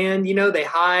into the land. They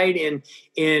hide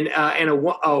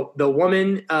the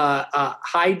woman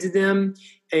hides them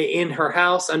in her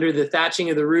house under the thatching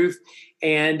of the roof.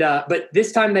 But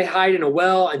this time they hide in a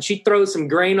well, and she throws some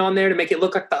grain on there to make it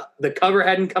look like the cover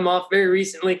hadn't come off very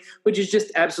recently, which is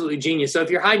just absolutely genius. So if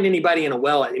you're hiding anybody in a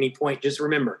well at any point, just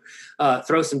remember,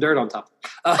 throw some dirt on top.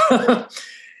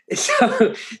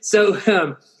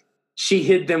 So she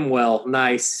hid them well.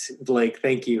 Nice, Blake.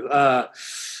 Thank you.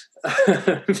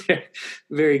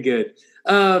 Very good.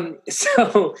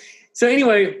 So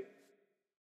anyway,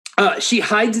 she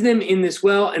hides them in this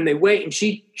well, and they wait, and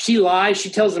she lies. She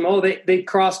tells them, they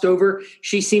crossed over.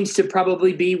 She seems to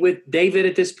probably be with David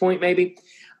at this point, maybe.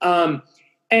 And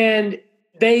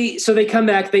they come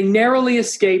back, they narrowly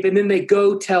escape, and then they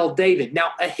go tell David.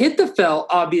 Now, Ahithophel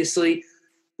obviously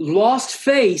lost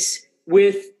face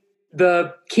with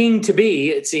the king-to-be,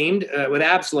 it seemed, with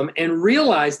Absalom, and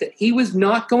realized that he was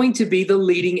not going to be the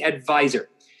leading advisor.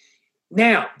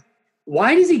 Now,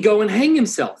 why does he go and hang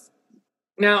himself?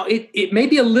 Now, it may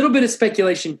be a little bit of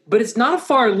speculation, but it's not a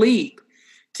far leap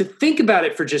to think about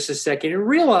it for just a second and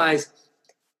realize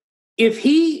if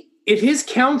his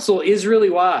counsel is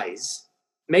really wise,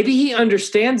 maybe he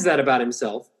understands that about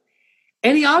himself,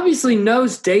 and he obviously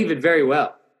knows David very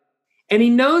well. And he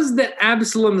knows that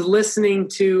Absalom's listening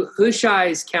to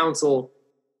Hushai's counsel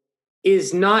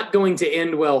is not going to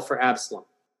end well for Absalom.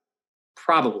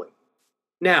 Probably.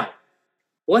 Now,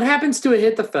 what happens to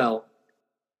Ahithophel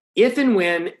if and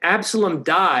when Absalom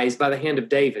dies by the hand of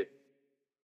David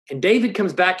and David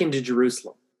comes back into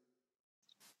Jerusalem?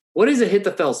 What is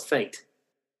Ahithophel's fate?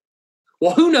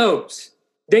 Well, who knows?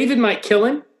 David might kill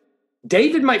him.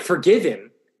 David might forgive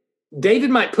him. David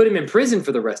might put him in prison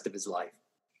for the rest of his life.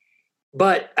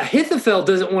 But Ahithophel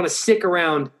doesn't want to stick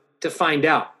around to find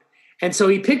out. And so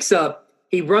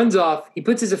he runs off, he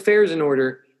puts his affairs in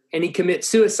order, and he commits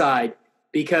suicide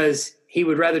because he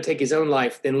would rather take his own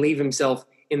life than leave himself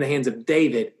in the hands of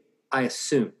David, I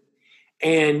assume.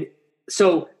 And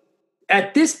so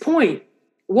at this point,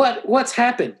 what's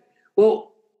happened?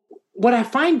 Well, what I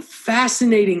find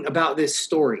fascinating about this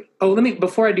story,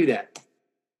 before I do that,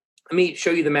 let me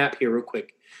show you the map here real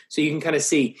quick so you can kind of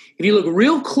see. If you look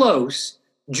real close,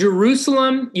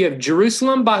 Jerusalem, you have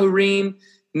Jerusalem, Bahurim,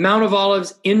 Mount of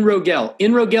Olives, En Rogel.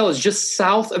 En Rogel is just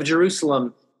south of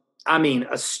Jerusalem. I mean,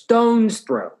 a stone's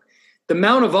throw. The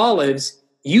Mount of Olives,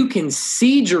 you can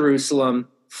see Jerusalem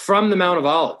from the Mount of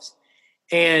Olives.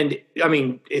 And I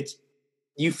mean,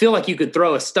 you feel like you could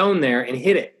throw a stone there and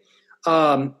hit it.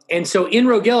 And so En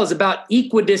Rogel is about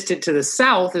equidistant to the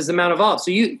south as the Mount of Olives.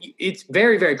 So it's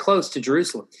very, very close to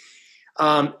Jerusalem.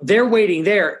 They're waiting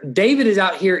there. David is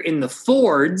out here in the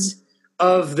fords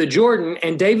of the Jordan,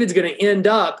 and David's going to end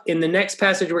up in the next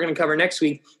passage we're going to cover next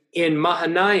week in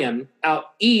Mahanaim, out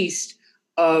east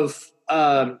of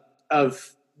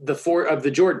the fort of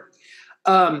the Jordan.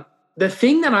 The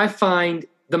thing that I find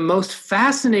the most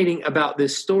fascinating about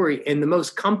this story and the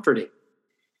most comforting,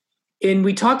 and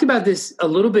we talked about this a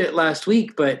little bit last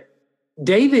week, but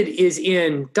David is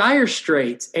in dire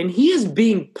straits, and he is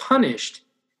being punished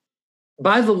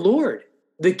by the Lord.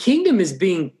 The kingdom is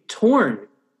being torn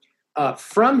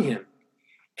from him.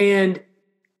 And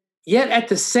yet at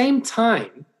the same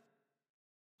time,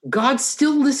 God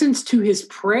still listens to his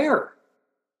prayer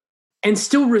and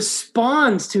still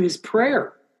responds to his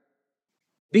prayer.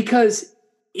 Because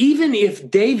even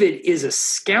if David is a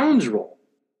scoundrel,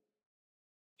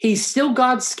 he's still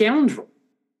God's scoundrel.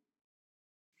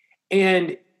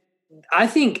 And I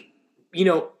think,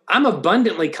 I'm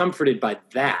abundantly comforted by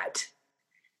that,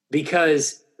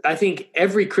 because I think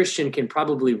every Christian can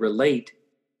probably relate,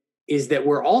 is that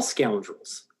we're all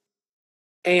scoundrels.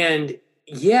 And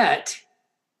yet,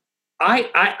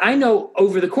 I know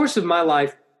over the course of my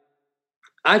life,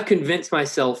 I've convinced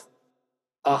myself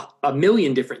a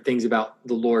million different things about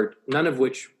the Lord, none of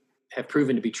which have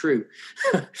proven to be true,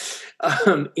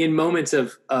 in moments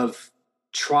of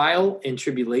trial and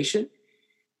tribulation,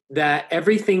 that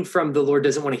everything from the Lord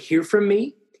doesn't want to hear from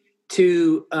me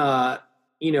to,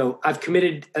 I've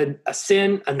committed a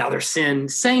sin, another sin,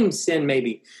 same sin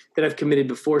maybe that I've committed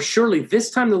before. Surely this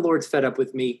time the Lord's fed up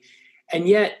with me. And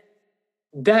yet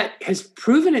that has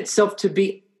proven itself to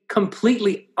be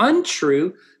completely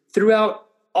untrue throughout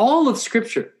all of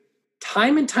Scripture.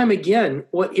 Time and time again,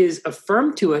 what is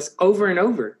affirmed to us over and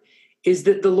over is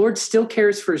that the Lord still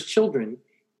cares for his children,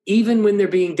 even when they're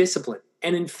being disciplined.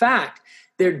 And in fact,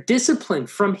 their discipline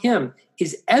from him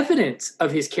is evidence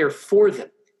of his care for them.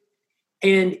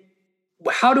 And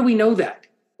how do we know that?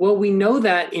 Well, we know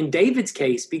that in David's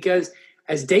case, because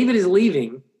as David is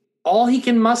leaving, all he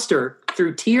can muster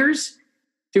through tears,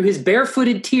 through his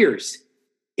barefooted tears,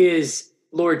 is,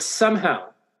 Lord, somehow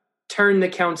turn the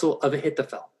counsel of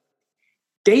Ahithophel.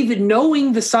 David,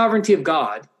 knowing the sovereignty of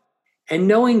God and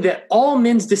knowing that all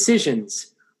men's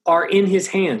decisions are in his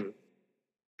hand,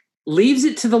 leaves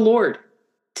it to the Lord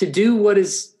to do what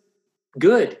is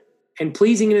good and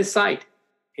pleasing in his sight.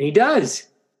 And he does.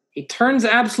 He turns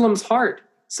Absalom's heart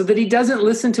so that he doesn't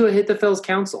listen to Ahithophel's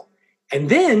counsel. And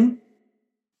then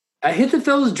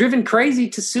Ahithophel is driven crazy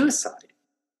to suicide.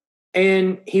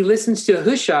 And he listens to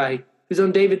Hushai, who's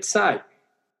on David's side.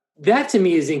 That to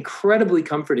me is incredibly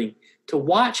comforting, to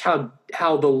watch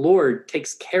how the Lord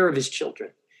takes care of his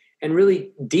children and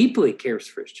really deeply cares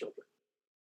for his children.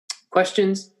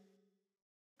 Questions?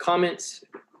 Comments?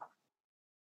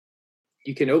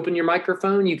 You can open your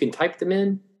microphone. You can type them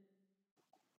in.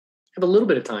 Have a little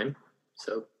bit of time,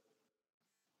 so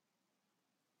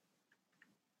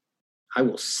I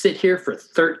will sit here for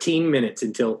 13 minutes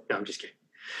until... No, I'm just kidding.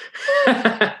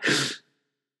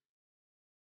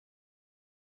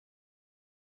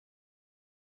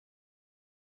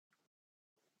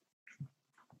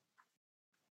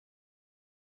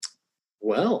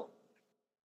 Well,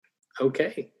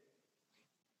 okay.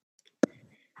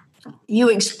 You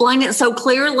explain it so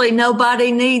clearly,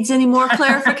 nobody needs any more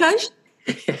clarification.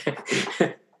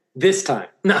 This time.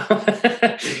 No.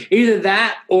 Either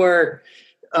that or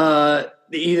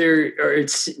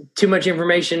it's too much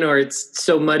information, or it's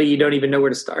so muddy you don't even know where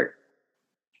to start.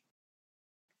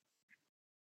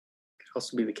 Could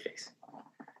also be the case.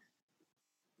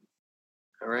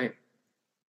 All right.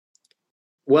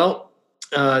 Well,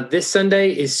 this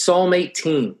Sunday is Psalm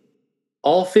 18,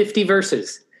 all 50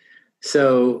 verses.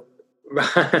 So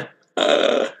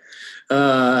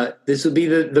this will be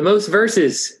the most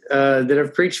verses that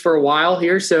I've preached for a while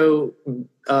here. So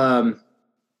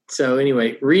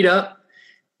anyway, read up,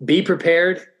 be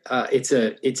prepared. It's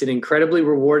an incredibly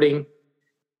rewarding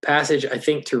passage, I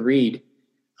think, to read,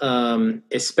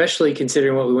 especially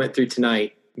considering what we went through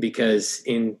tonight, because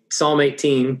in Psalm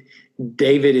 18,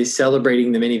 David is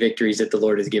celebrating the many victories that the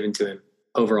Lord has given to him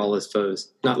over all his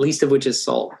foes, not least of which is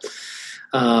Saul.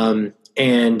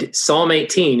 And Psalm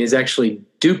 18 is actually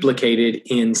duplicated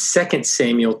in 2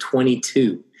 Samuel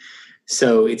 22.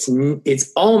 So it's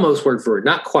almost word for word,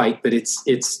 not quite, but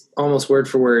it's almost word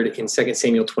for word in 2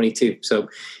 Samuel 22. So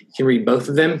you can read both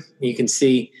of them. You can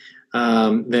see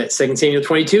that 2 Samuel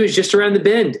 22 is just around the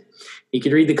bend. You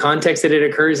can read the context that it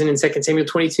occurs in 2 Samuel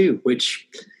 22, which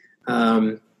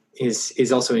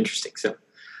is also interesting. So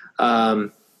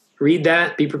read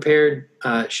that, be prepared,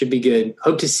 should be good.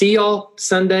 Hope to see y'all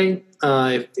Sunday.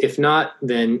 If not,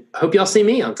 then hope y'all see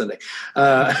me on Sunday.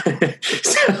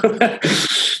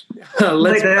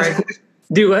 Let's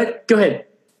do what? Go ahead.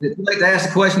 I'd like to ask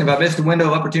a question about missed the window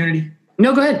of opportunity.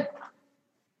 No, go ahead.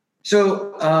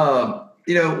 So, I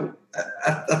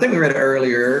think we read it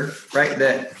earlier, right?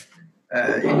 That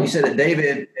you said that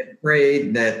David had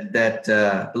prayed that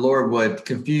the Lord would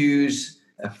confuse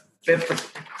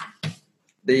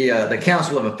the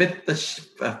counsel of a fifth.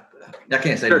 I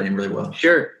can't say the name really well.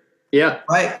 Sure. Yeah.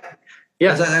 Right.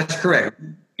 Yeah. That's correct.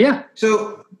 Yeah.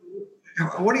 So,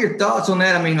 what are your thoughts on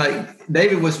that? I mean, like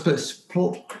David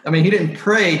he didn't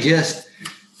pray just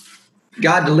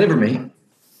God deliver me.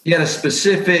 He had a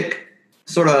specific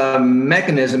sort of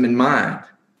mechanism in mind.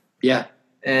 Yeah.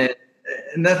 And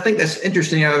I think that's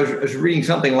interesting. I was reading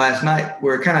something last night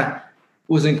where it kind of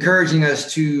was encouraging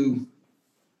us to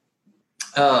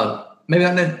maybe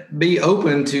not be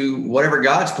open to whatever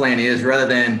God's plan is rather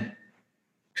than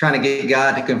trying to get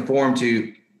God to conform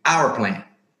to our plan.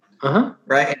 Uh-huh.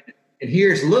 Right. And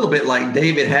here's a little bit like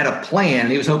David had a plan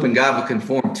and he was hoping God would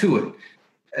conform to it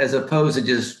as opposed to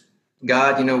just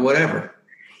God, whatever.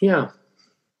 Yeah.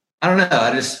 I don't know.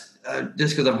 I just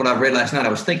because of what I read last night, I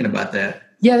was thinking about that.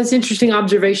 Yeah, that's an interesting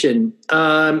observation.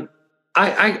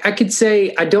 I could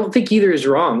say I don't think either is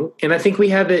wrong, and I think we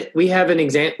have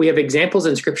examples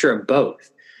in Scripture of both,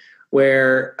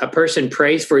 where a person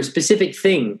prays for a specific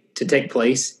thing to take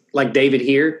place, like David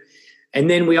here, and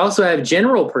then we also have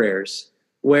general prayers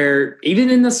where even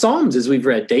in the Psalms, as we've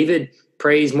read, David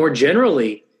prays more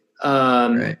generally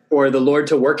for the Lord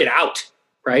to work it out,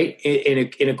 right,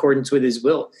 in accordance with His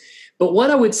will. But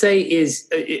what I would say is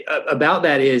about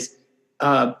that is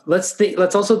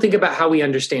let's also think about how we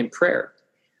understand prayer.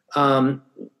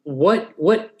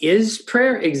 What is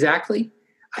prayer exactly?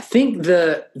 I think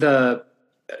the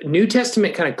New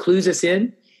Testament kind of clues us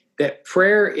in that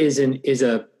prayer is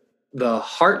the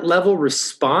heart level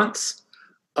response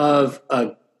of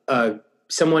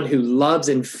someone who loves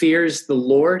and fears the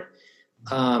Lord.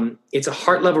 It's a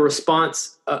heart level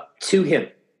response to Him.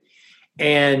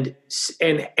 And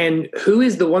who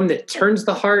is the one that turns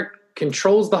the heart,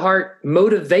 controls the heart,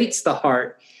 motivates the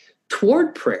heart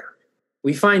toward prayer?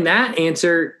 We find that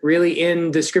answer really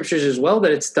in the Scriptures as well,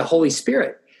 that it's the Holy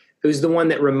Spirit who's the one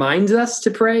that reminds us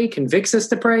to pray, convicts us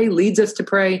to pray, leads us to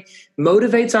pray,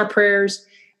 motivates our prayers,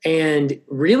 and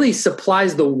really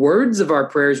supplies the words of our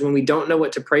prayers when we don't know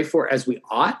what to pray for as we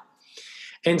ought.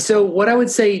 And so what I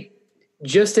would say,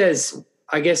 just as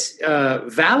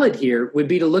valid here, would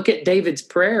be to look at David's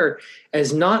prayer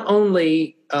as not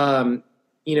only,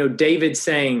 David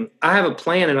saying, I have a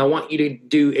plan and I want you to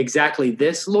do exactly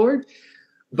this, Lord,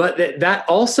 but that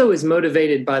also is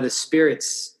motivated by the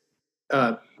Spirit's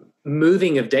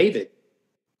moving of David,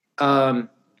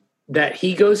 that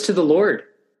he goes to the Lord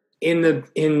in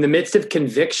the midst of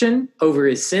conviction over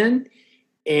his sin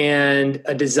and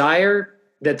a desire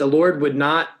that the Lord would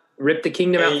not rip the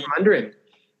kingdom out from under him.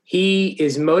 He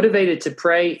is motivated to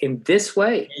pray in this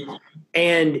way,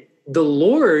 and the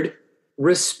Lord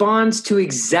responds to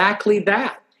exactly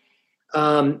that.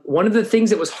 One of the things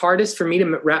that was hardest for me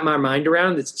to wrap my mind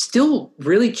around, that's still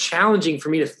really challenging for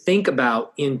me to think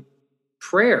about in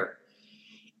prayer,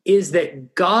 is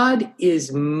that God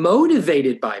is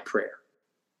motivated by prayer,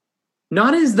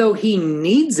 not as though He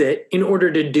needs it in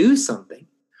order to do something,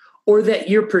 or that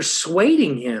you're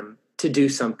persuading Him to do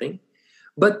something,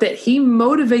 but that He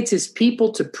motivates His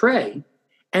people to pray,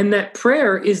 and that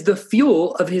prayer is the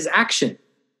fuel of His action.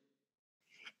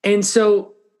 And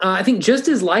so I think just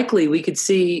as likely we could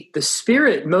see the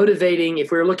Spirit motivating,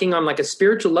 if we were looking on like a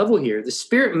spiritual level here, the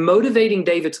Spirit motivating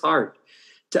David's heart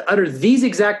to utter these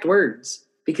exact words,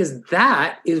 because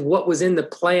that is what was in the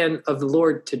plan of the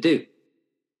Lord to do.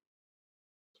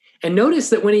 And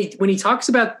notice that when he talks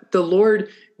about the Lord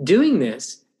doing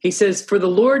this, he says, for the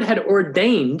Lord had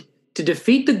ordained to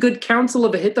defeat the good counsel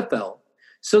of Ahithophel,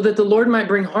 so that the Lord might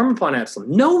bring harm upon Absalom.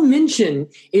 No mention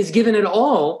is given at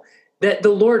all that the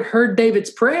Lord heard David's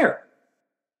prayer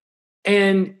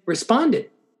and responded,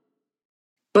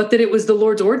 but that it was the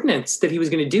Lord's ordinance that He was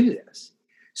going to do this.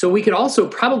 So we could also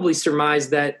probably surmise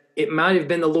that it might have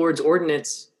been the Lord's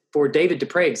ordinance for David to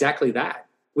pray exactly that,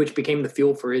 which became the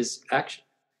fuel for his action.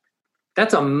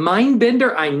 That's a mind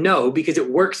bender, I know, because it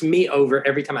works me over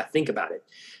every time I think about it.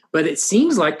 But it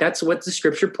seems like that's what the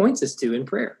scripture points us to in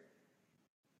prayer.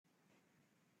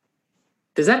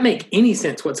 Does that make any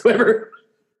sense whatsoever?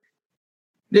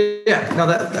 Yeah,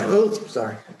 no,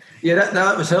 sorry. Yeah,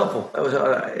 that was helpful. That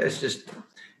was,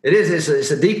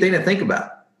 it's a deep thing to think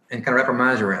about and kind of wrap our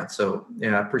minds around. So,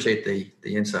 yeah, I appreciate the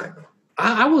insight.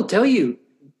 I will tell you,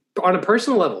 on a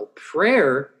personal level,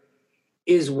 prayer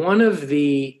is one of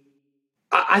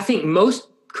I think most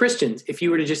Christians, if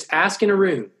you were to just ask in a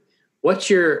room, what's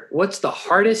the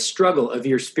hardest struggle of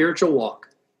your spiritual walk?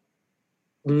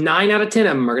 9 out of 10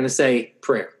 of them are going to say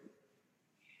prayer.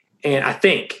 And I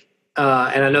think,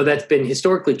 and I know that's been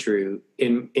historically true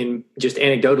in just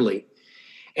anecdotally,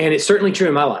 and it's certainly true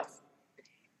in my life.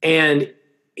 And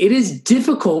it is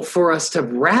difficult for us to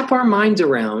wrap our minds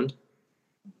around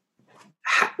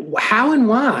how and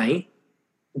why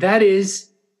that is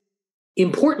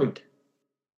important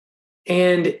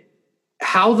and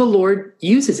how the Lord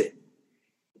uses it.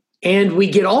 And we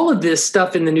get all of this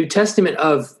stuff in the New Testament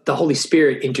of the Holy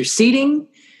Spirit interceding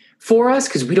for us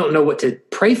because we don't know what to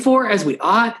pray for as we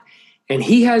ought. And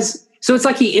so it's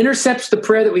like he intercepts the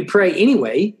prayer that we pray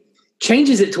anyway,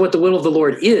 changes it to what the will of the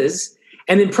Lord is,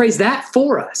 and then prays that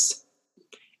for us.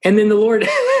 And then the Lord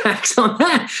acts on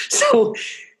that. So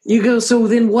you go, so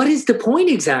then what is the point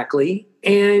exactly?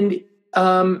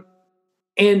 But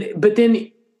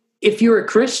then if you're a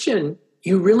Christian,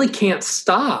 you really can't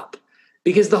stop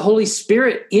because the Holy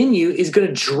Spirit in you is going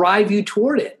to drive you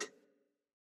toward it.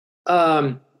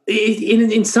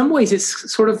 In some ways,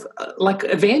 it's sort of like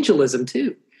evangelism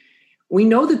too. We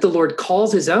know that the Lord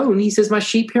calls his own. He says, my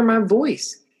sheep hear my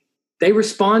voice. They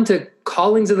respond to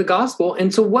callings of the gospel.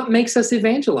 And so what makes us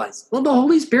evangelize? Well, the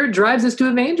Holy Spirit drives us to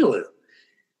evangelism.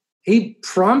 He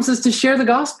prompts us to share the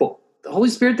gospel. The Holy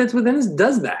Spirit that's within us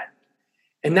does that.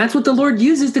 And that's what the Lord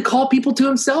uses to call people to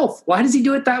himself. Why does he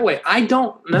do it that way? I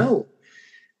don't know,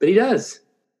 but he does.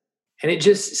 And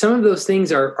some of those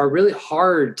things are really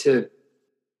hard to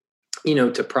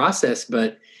process.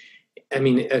 But I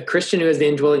mean, a Christian who has the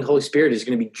indwelling Holy Spirit is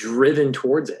going to be driven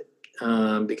towards it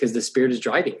because the Spirit is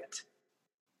driving it,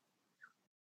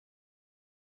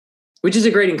 which is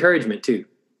a great encouragement too.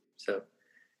 So,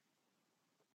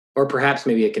 or perhaps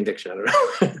maybe a conviction. I don't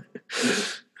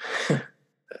know.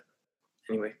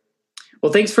 Anyway,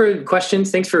 well, thanks for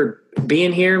questions. Thanks for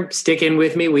being here, sticking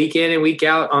with me week in and week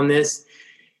out on this.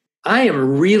 I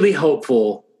am really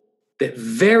hopeful that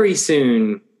very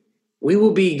soon we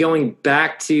will be going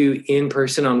back to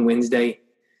in-person on Wednesday.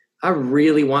 I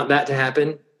really want that to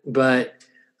happen, but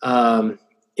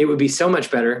it would be so much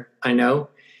better, I know.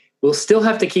 We'll still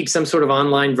have to keep some sort of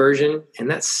online version, and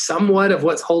that's somewhat of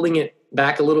what's holding it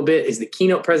back a little bit is the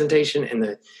keynote presentation and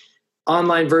the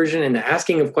online version and the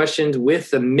asking of questions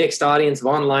with the mixed audience of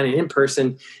online and in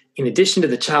person, in addition to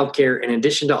the childcare, in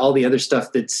addition to all the other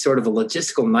stuff that's sort of a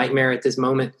logistical nightmare at this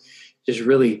moment, just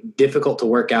really difficult to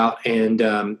work out. And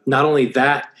not only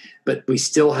that, but we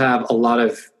still have a lot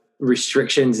of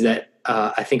restrictions that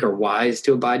I think are wise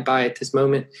to abide by at this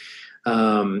moment.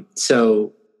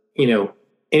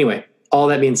 Anyway, all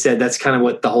that being said, that's kind of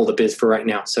what the holdup is for right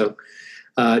now. So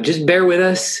just bear with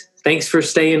us. Thanks for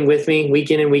staying with me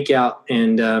week in and week out,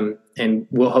 and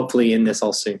we'll hopefully end this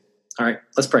all soon. All right,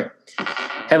 let's pray.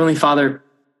 Heavenly Father,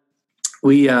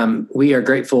 we are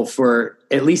grateful for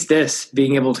at least this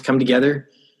being able to come together,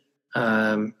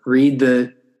 read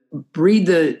the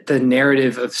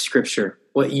narrative of Scripture,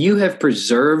 what you have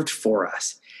preserved for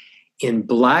us in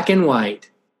black and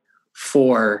white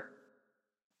for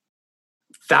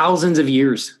thousands of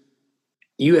years.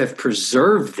 You have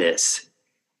preserved this,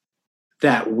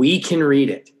 that we can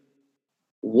read it.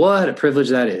 What a privilege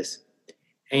that is.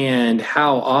 And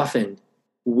how often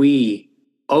we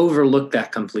overlook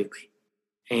that completely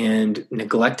and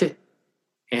neglect it.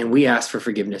 And we ask for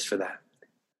forgiveness for that.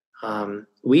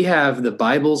 We have the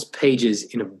Bible's pages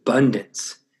in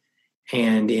abundance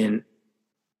and in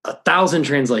 1,000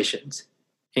 translations,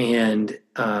 and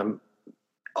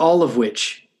all of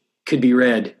which could be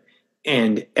read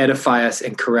and edify us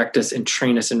and correct us and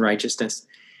train us in righteousness.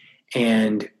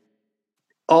 And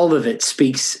all of it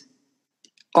speaks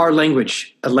our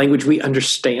language, a language we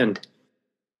understand.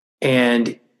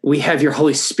 And we have your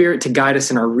Holy Spirit to guide us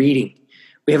in our reading.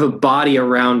 We have a body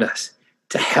around us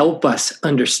to help us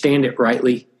understand it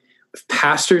rightly. We have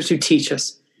pastors who teach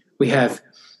us. We have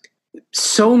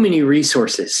so many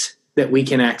resources that we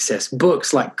can access,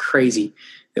 books like crazy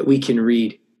that we can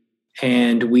read,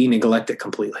 and we neglect it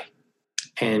completely.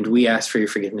 And we ask for your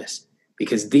forgiveness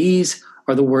because these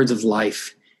are the words of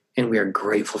life, and we are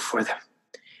grateful for them.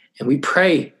 And we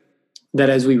pray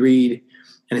that as we read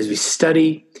and as we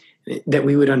study, that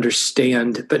we would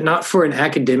understand, but not for an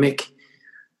academic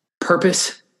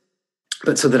purpose,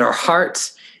 but so that our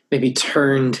hearts may be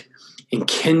turned and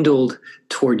kindled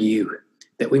toward you,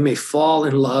 that we may fall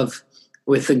in love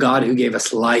with the God who gave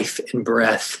us life and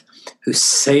breath, who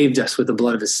saved us with the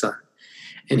blood of his Son,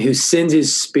 and who sends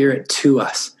his Spirit to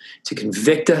us to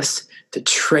convict us, to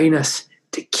train us,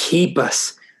 to keep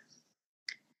us,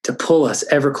 to pull us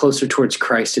ever closer towards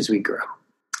Christ as we grow.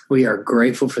 We are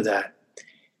grateful for that.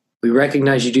 We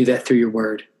recognize you do that through your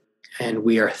word, and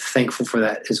we are thankful for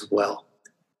that as well.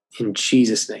 In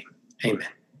Jesus' name, amen.